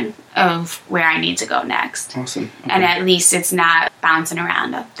conclusion of where I need to go next. Awesome. Okay. And at least it's not bouncing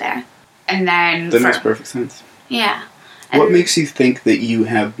around up there. And then that makes perfect sense. Yeah. What makes you think that you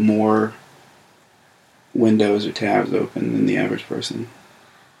have more windows or tabs open than the average person?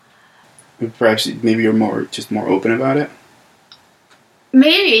 Perhaps maybe you're more open about it?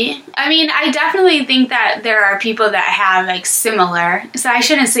 Maybe. I mean, I definitely think that there are people that have, like, similar. So I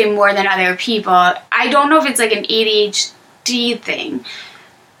shouldn't say more than other people. I don't know if it's, like, an ADHD thing.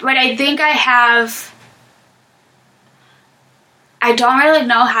 But I think I don't really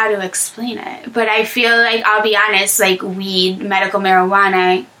know how to explain it. But I feel like, I'll be honest, like, weed, medical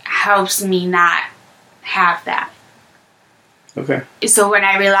marijuana helps me not have that. Okay. So when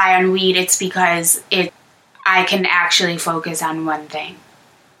I rely on weed, it's because I can actually focus on one thing.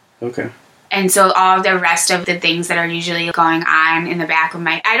 Okay. And so all the rest of the things that are usually going on in the back of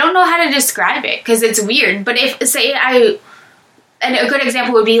I don't know how to describe it because it's weird. But and a good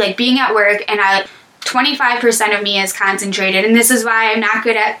example would be like being at work and 25% of me is concentrated. And this is why I'm not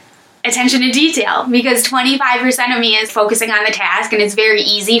good at attention to detail, because 25% of me is focusing on the task, and it's very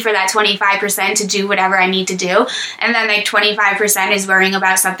easy for that 25% to do whatever I need to do, and then like 25% is worrying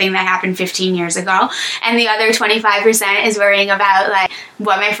about something that happened 15 years ago, and the other 25% is worrying about like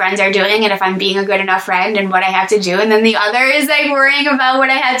what my friends are doing and if I'm being a good enough friend and what I have to do, and then the other is like worrying about what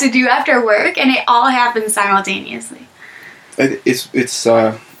I had to do after work, and it all happens simultaneously. It's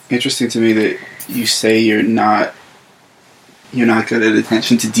interesting to me that you say you're not good at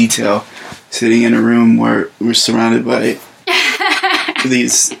attention to detail, sitting in a room where we're surrounded by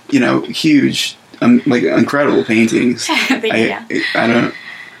these, huge, like incredible paintings. I don't.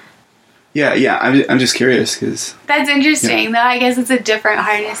 Yeah. I'm just curious because that's interesting. Though I guess it's a different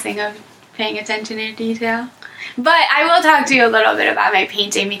harnessing of paying attention to detail. But I will talk to you a little bit about my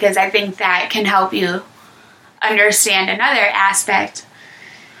painting because I think that can help you understand another aspect.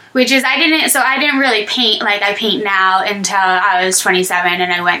 Which is, I didn't really paint like I paint now until I was 27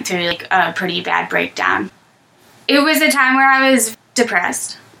 and I went through like a pretty bad breakdown. It was a time where I was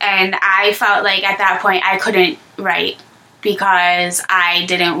depressed and I felt like at that point I couldn't write because I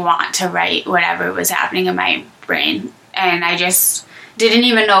didn't want to write whatever was happening in my brain. And I just didn't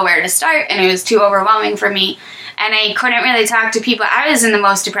even know where to start, and it was too overwhelming for me. And I couldn't really talk to people. I was in the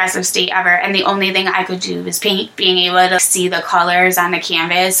most depressive state ever, and the only thing I could do was paint, being able to see the colors on the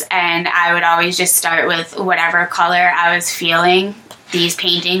canvas. And I would always just start with whatever color I was feeling. These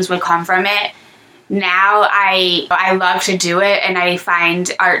paintings would come from it. Now I love to do it, and I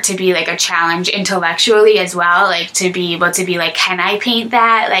find art to be like a challenge intellectually as well, like to be able to be like, can I paint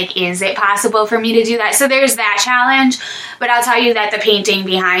that? Like, is it possible for me to do that? So there's that challenge. But I'll tell you that the painting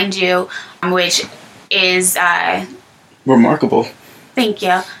behind you, which is remarkable. Thank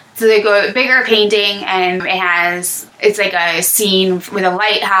you. So they go a bigger painting, and it's like a scene with a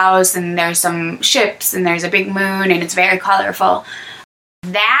lighthouse, and there's some ships, and there's a big moon, and it's very colorful.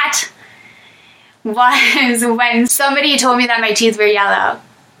 That was when somebody told me that my teeth were yellow,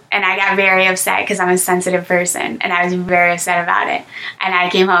 and I got very upset because I'm a sensitive person, and I was very upset about it. And I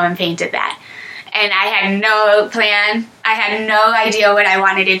came home and painted that. And I had no plan. I had no idea what I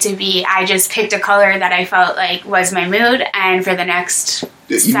wanted it to be. I just picked a color that I felt like was my mood, and for the next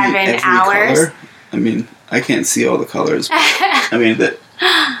 7 hours. Color? I mean, I can't see all the colors. I mean,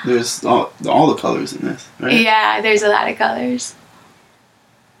 there's all the colors in this, right? Yeah, there's a lot of colors.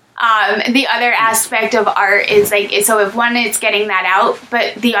 The other aspect of art is like, so if one, it's getting that out,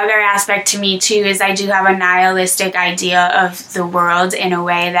 but the other aspect to me too is I do have a nihilistic idea of the world in a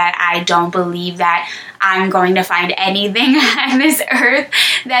way that I don't believe that I'm going to find anything on this earth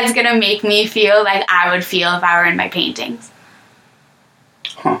that's going to make me feel like I would feel if I were in my paintings.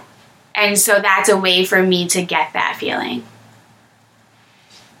 Huh. And so that's a way for me to get that feeling.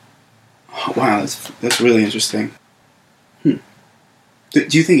 Oh, wow, that's really interesting.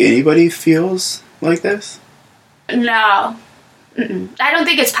 Do you think anybody feels like this? No. Mm-mm. I don't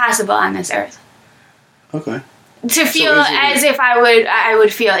think it's possible on this earth. Okay. To feel as if I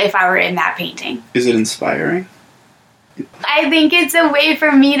would feel if I were in that painting. Is it inspiring? I think it's a way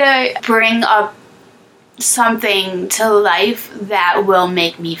for me to bring up something to life that will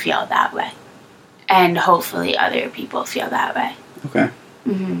make me feel that way. And hopefully other people feel that way. Okay.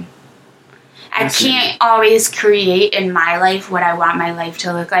 Mm-hmm. I can't always create in my life what I want my life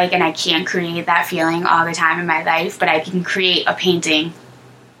to look like, and I can't create that feeling all the time in my life, but I can create a painting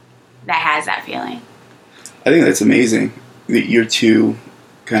that has that feeling. I think that's amazing that your two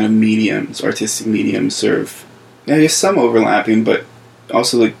kind of mediums, artistic mediums, serve, I guess, some overlapping, but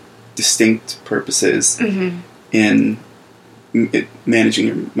also like distinct purposes in managing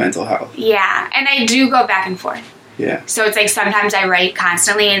your mental health. Yeah, and I do go back and forth. Yeah. So it's like sometimes I write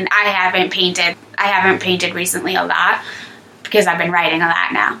constantly, and I haven't painted recently a lot because I've been writing a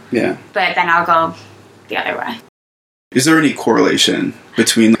lot now. Yeah. But then I'll go the other way. Is there any correlation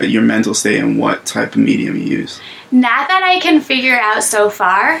between your mental state and what type of medium you use? Not that I can figure out so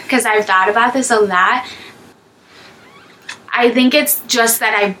far, because I've thought about this a lot. I think it's just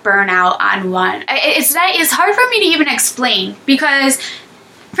that I burn out on one. It's hard for me to even explain, because,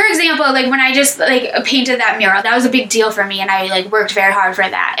 for example, like when I just like painted that mural, that was a big deal for me, and I like worked very hard for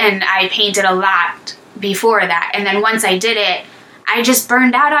that, and I painted a lot before that, and then once I did it, I just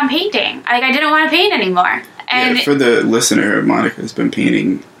burned out on painting. Like I didn't want to paint anymore. And yeah, for the listener, Monica's been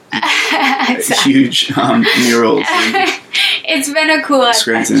painting huge murals. It's been a cool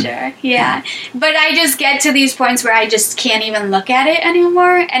adventure. Yeah. But I just get to these points where I just can't even look at it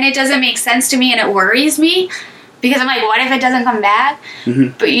anymore, and it doesn't make sense to me, and it worries me. Because I'm like, what if it doesn't come back?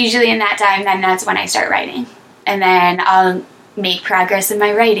 Mm-hmm. But usually in that time, then that's when I start writing. And then I'll make progress in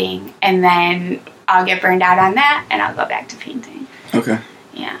my writing. And then I'll get burned out on that, and I'll go back to painting. Okay.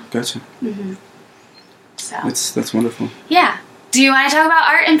 Yeah. Gotcha. Mm-hmm. So. That's wonderful. Yeah. Do you want to talk about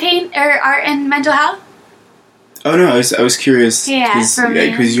art and paint, or art and mental health? Oh, no, I was curious. Yeah,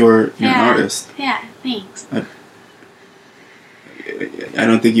 because you're an artist. Yeah, thanks. I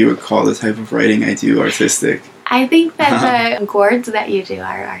don't think you would call the type of writing I do artistic. I think that the gourds that you do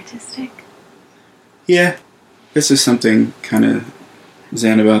are artistic. Yeah. There's just something kind of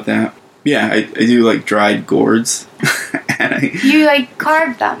zen about that. Yeah, I do like dried gourds. You like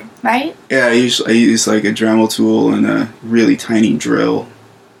carve them, right? Yeah, I use like a Dremel tool and a really tiny drill,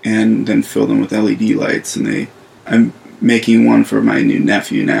 and then fill them with LED lights. And I'm making one for my new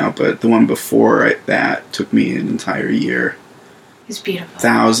nephew now, but the one before that took me an entire year. It's beautiful.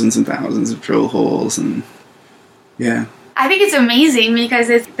 Thousands and thousands of drill holes, and yeah. I think it's amazing because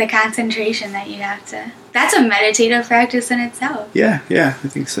it's the concentration that you have to... That's a meditative practice in itself. Yeah, I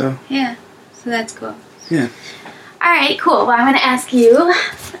think so. Yeah, so that's cool. Yeah. All right, cool. Well, I'm going to ask you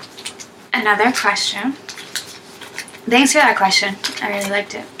another question. Thanks for that question. I really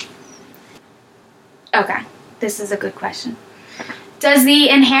liked it. Okay. This is a good question. Does the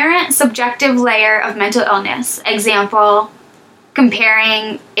inherent subjective layer of mental illness, example,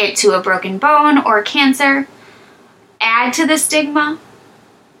 comparing it to a broken bone or cancer, add to the stigma?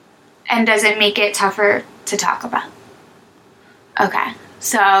 And does it make it tougher to talk about? Okay,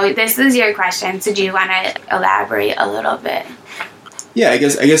 so this is your question. So do you want to elaborate a little bit? Yeah, I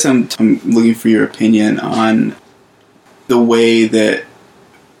guess I'm looking for your opinion on the way that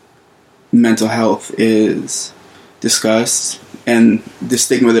mental health is discussed and the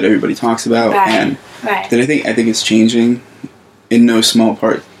stigma that everybody talks about, and that I think it's changing in no small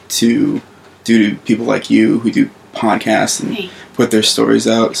part due to people like you who do podcasts and put their stories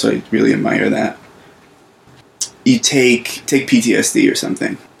out. So I really admire that. You take PTSD or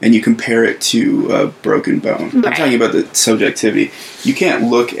something and you compare it to a broken bone. Right. I'm talking about the subjectivity. You can't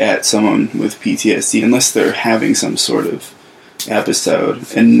look at someone with PTSD unless they're having some sort of episode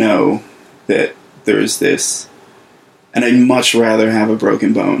and know that there's this. And I'd much rather have a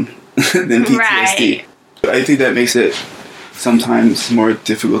broken bone than PTSD. Right. I think that makes it sometimes more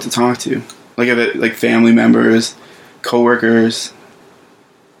difficult to talk to. Like family members, coworkers.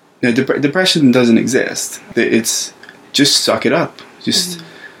 Depression doesn't exist. It's just suck it up. Just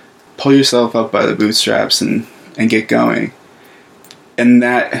pull yourself up by the bootstraps and get going. And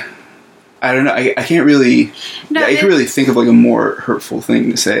that, I don't know, I can't really, I can really think of like a more hurtful thing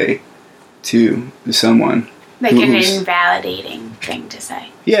to say to someone. Like an invalidating thing to say.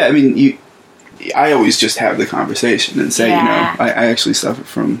 Yeah, I mean, I always just have the conversation and say, I actually suffer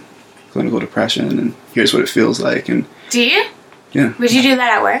from clinical depression and here's what it feels like. And do you? Yeah. Would you do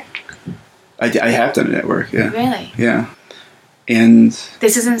that at work? I have done it at work, yeah. Really? Yeah. And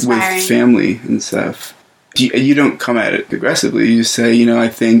this is inspiring. With family and stuff. You don't come at it aggressively. You just say, I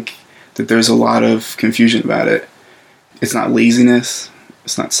think that there's a lot of confusion about it. It's not laziness.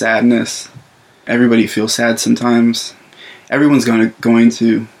 It's not sadness. Everybody feels sad sometimes. Everyone's going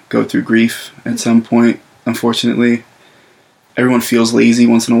to go through grief at some point, unfortunately. Everyone feels lazy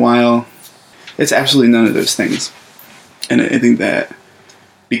once in a while. It's absolutely none of those things. And I think that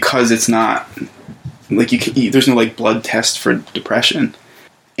because it's not, like, there's no, like, blood test for depression.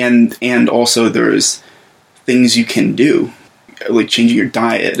 And also there's things you can do, like changing your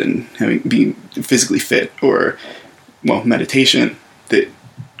diet and being physically fit or, meditation that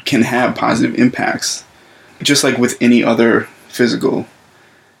can have positive impacts. Just like with any other physical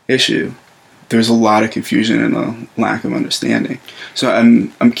issue, there's a lot of confusion and a lack of understanding. So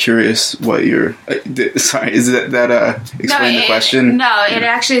I'm curious what your sorry, is that explain the question? No, it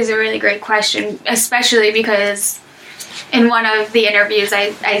actually is a really great question, especially because in one of the interviews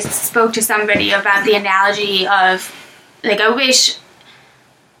I spoke to somebody about the analogy of, like,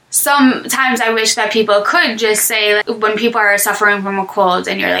 sometimes I wish that people could just say, like, when people are suffering from a cold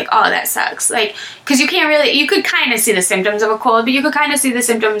and you're like, oh, that sucks. Like, because you could kind of see the symptoms of a cold, but you could kind of see the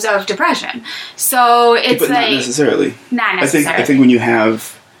symptoms of depression. So it's but not necessarily. Not necessarily. I think when you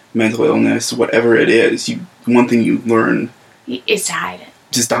have mental illness, whatever it is, one thing you learn is to hide it.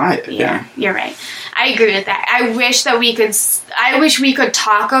 Just hide it. Yeah, you're right. I agree with that. I wish we could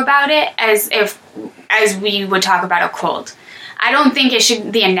talk about it as we would talk about a cold. I don't think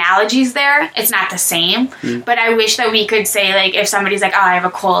the analogy's there. It's not the same. But I wish that we could say, like, if somebody's like, oh, I have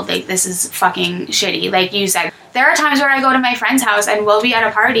a cold, like, this is fucking shitty. Like you said, there are times where I go to my friend's house and we'll be at a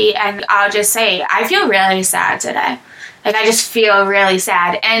party and I'll just say, I feel really sad today. Like, I just feel really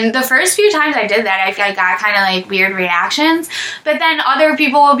sad. And the first few times I did that, I got kind of, like, weird reactions. But then other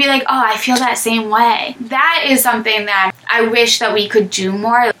people will be like, oh, I feel that same way. That is something that I wish that we could do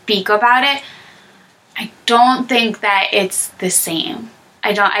more, speak about it. I don't think that it's the same.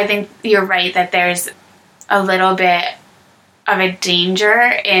 I think you're right that there's a little bit of a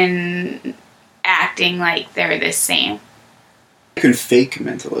danger in acting like they're the same. You can fake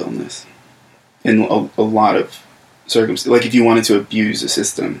mental illness in a lot of circumstances. Like, if you wanted to abuse a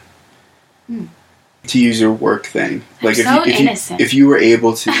system, to use your work thing. Like, if you were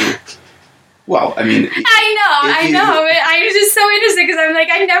able to... Well, I mean... I know, but I'm just so innocent because I'm like,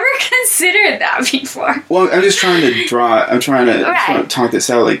 I never considered that before. Well, I'm just trying to talk this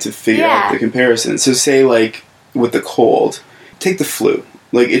out, like, to figure out the comparison. So say, like, with the cold, take the flu.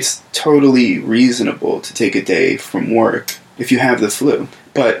 Like, it's totally reasonable to take a day from work if you have the flu.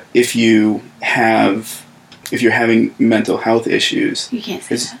 But if you're having mental health issues... You can't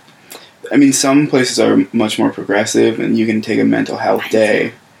say that. I mean, some places are much more progressive and you can take a mental health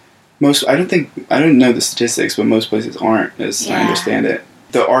day. I don't know the statistics, but most places aren't, as I understand it.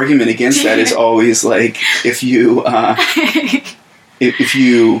 The argument against that is always, like, if you if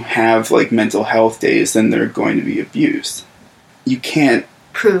you have, like, mental health days, then they're going to be abused. You can't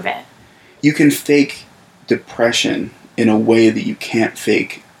prove it. You can fake depression in a way that you can't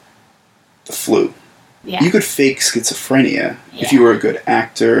fake the flu. Yeah. You could fake schizophrenia if you were a good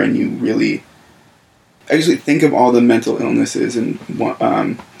actor and you really... Actually, think of all the mental illnesses in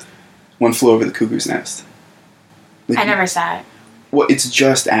One Flew Over the Cuckoo's Nest. Like, I never saw it. Well, it's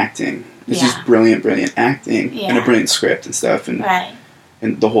just acting. It's just brilliant acting and a brilliant script and stuff and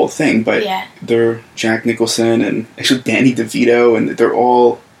the whole thing. But they're Jack Nicholson and actually Danny DeVito, and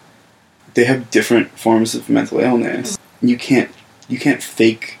they have different forms of mental illness. You can't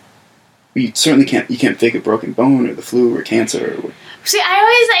fake. You certainly can't. You can't fake a broken bone or the flu or cancer. I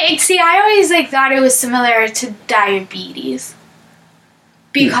always thought it was similar to diabetes.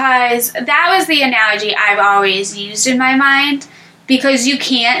 Because that was the analogy I've always used in my mind. Because you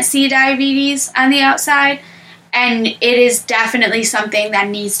can't see diabetes on the outside. And it is definitely something that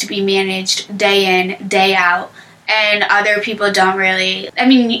needs to be managed day in, day out. And other people don't really... I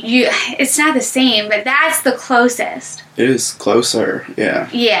mean, it's not the same, but that's the closest. It is closer, yeah.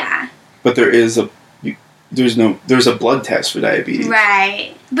 Yeah. But there's a blood test for diabetes.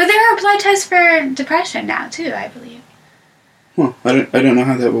 Right. But there are blood tests for depression now, too, I believe. Well, I don't know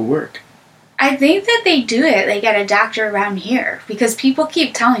how that will work. I think that they do it, at a doctor around here, because people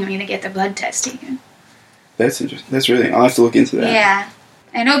keep telling me to get the blood test taken. That's interesting. That's really... I'll have to look into that. Yeah.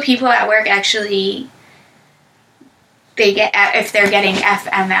 I know people at work actually... They get... If they're getting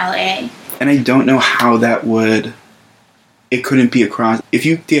FMLA. And I don't know how that would... It couldn't be across... If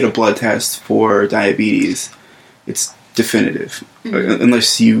you did a blood test for diabetes, it's definitive. Mm-hmm.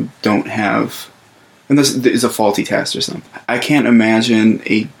 Unless you don't have... Unless it's a faulty test or something. I can't imagine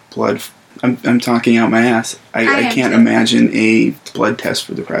a blood... I'm talking out my ass. I can't imagine a blood test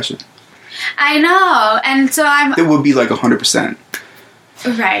for depression. I know. And so It would be 100%.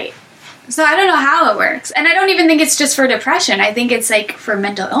 Right. So I don't know how it works. And I don't even think it's just for depression. I think it's for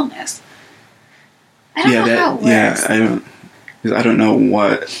mental illness. I don't know how it works. Yeah, I don't know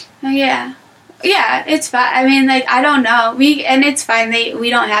what... Yeah. Yeah, it's fine. I mean, I don't know. And it's fine.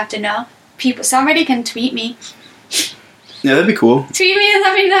 We don't have to know. Somebody can tweet me. Yeah, that'd be cool. Tweet me and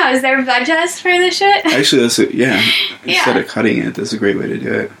let me know. Is there a blood test for this shit? Actually, instead of cutting it, that's a great way to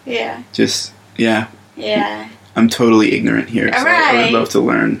do it. Yeah. Yeah. I'm totally ignorant here, so I would love to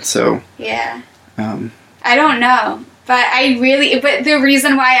learn, so... Yeah. I don't know. But the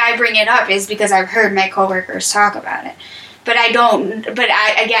reason why I bring it up is because I've heard my coworkers talk about it. But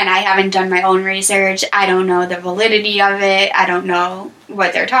I haven't done my own research. I don't know the validity of it. I don't know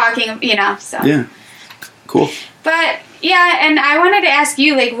what they're talking, so. Yeah. Cool. But, yeah, and I wanted to ask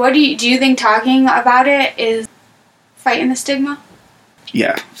you, what do you think talking about it is fighting the stigma?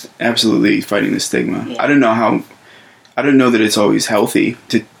 Yeah, absolutely fighting the stigma. Yeah. I don't know that it's always healthy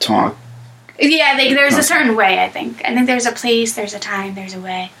to talk. Yeah, there's a certain way, I think. I think there's a place, there's a time, there's a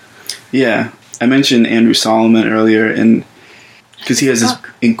way. Yeah. I mentioned Andrew Solomon earlier, and because he has this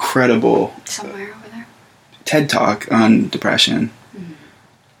incredible somewhere over there TED Talk on depression,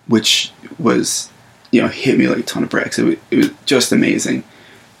 which was, hit me like a ton of bricks. It was just amazing.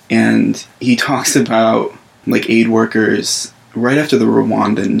 And he talks about aid workers right after the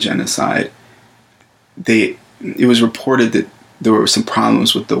Rwandan genocide. It was reported that there were some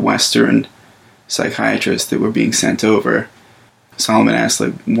problems with the Western psychiatrists that were being sent over. Solomon asked,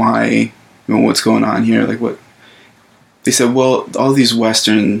 why, what's going on here? What? They said, well, all these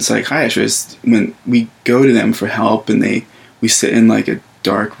Western psychiatrists, when we go to them for help and we sit in a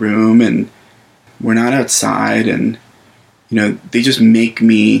dark room and we're not outside and, they just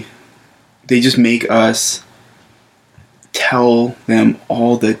make us tell them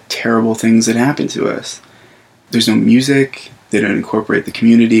all the terrible things that happen to us. There's no music, they don't incorporate the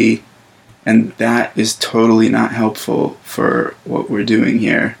community, and that is totally not helpful for what we're doing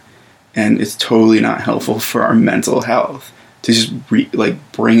here. And it's totally not helpful for our mental health to just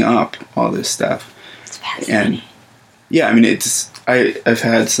bring up all this stuff. It's fascinating. And yeah, I mean, I've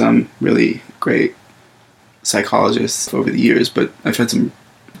had some really great psychologists over the years, but I've had some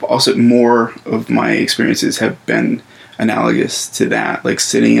also more of my experiences have been analogous to that,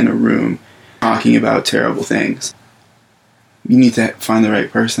 sitting in a room talking about terrible things. You need to find the right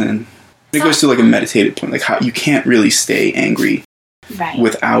person. It goes to a meditative point, how you can't really stay angry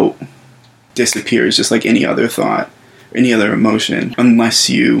without disappears, just like any other thought, any other emotion, unless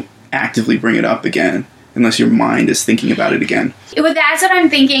you actively bring it up again, unless your mind is thinking about it again. Well, that's what I'm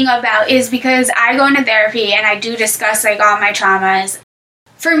thinking about, is because I go into therapy and I do discuss all my traumas.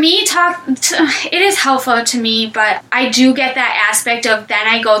 For me, it is helpful to me, but I do get that aspect of then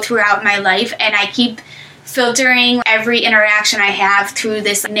I go throughout my life and I keep filtering every interaction I have through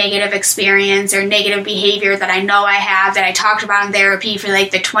this negative experience or negative behavior that I know I have, that I talked about in therapy for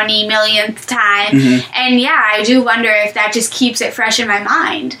like the 20 millionth time. And yeah, I do wonder if that just keeps it fresh in my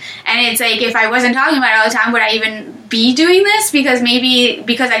mind. And it's like, if I wasn't talking about it all the time, would I even be doing this? Because maybe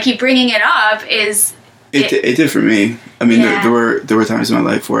because I keep bringing it up is... It did for me. I mean, there were times in my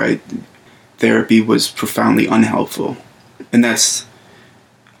life where therapy was profoundly unhelpful. And that's...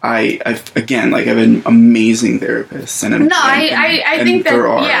 I've been amazing therapists, and I think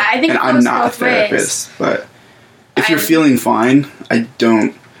I'm not a therapist, but if you're feeling fine, I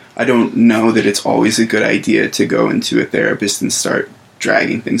don't know that it's always a good idea to go into a therapist and start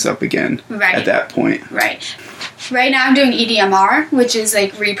dragging things up again at that point. Right now I'm doing EDMR, which is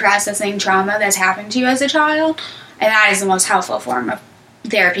like reprocessing trauma that's happened to you as a child, and that is the most helpful form of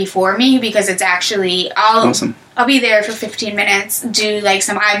therapy for me, because it's actually awesome. I'll be there for 15 minutes, do like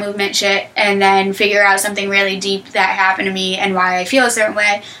some eye movement shit, and then figure out something really deep that happened to me and why I feel a certain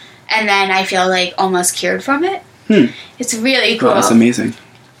way, and then I feel like almost cured from it. It's really cool. Well, that's amazing.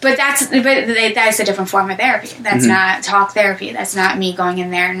 But that's a different form of therapy. That's not talk therapy. That's not me going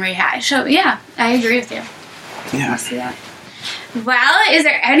in there and rehash. So yeah, I agree with you. Yeah. I see that. Well, is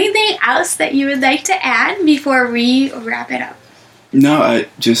there anything else that you would like to add before we wrap it up? No,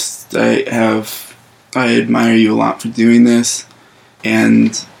 I admire you a lot for doing this,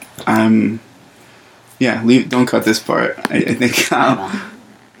 and don't cut this part. I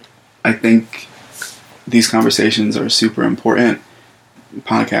think these conversations are super important.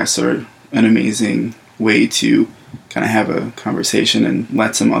 Podcasts are an amazing way to kind of have a conversation and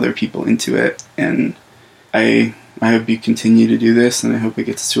let some other people into it, and I hope you continue to do this, and I hope it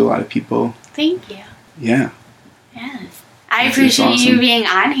gets to a lot of people. Thank you. Yeah. I appreciate you being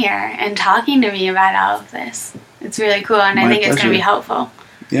on here and talking to me about all of this. It's really cool, and I think it's going to be helpful.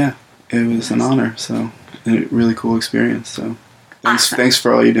 Yeah, it was an honor. So, a really cool experience. So, thanks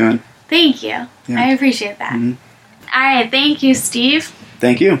for all you're doing. Thank you. Yeah. I appreciate that. All right, thank you, Steve.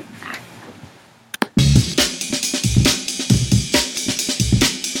 Thank you.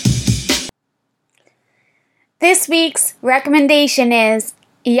 This week's recommendation is,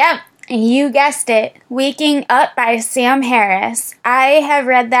 you guessed it, Waking Up by Sam Harris. I have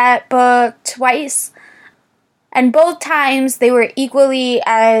read that book twice, and both times they were equally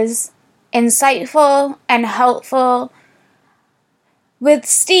as insightful and helpful. With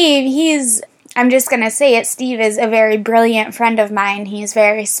Steve, I'm just going to say it, Steve is a very brilliant friend of mine. He's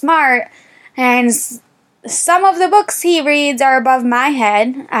very smart, and some of the books he reads are above my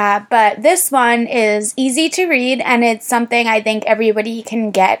head, but this one is easy to read, and it's something I think everybody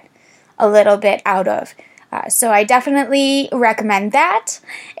can get a little bit out of. So I definitely recommend that.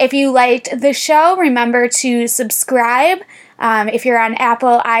 If you liked the show, remember to subscribe. If you're on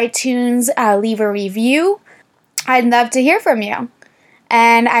Apple iTunes, leave a review. I'd love to hear from you.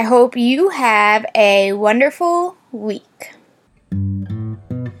 And I hope you have a wonderful week.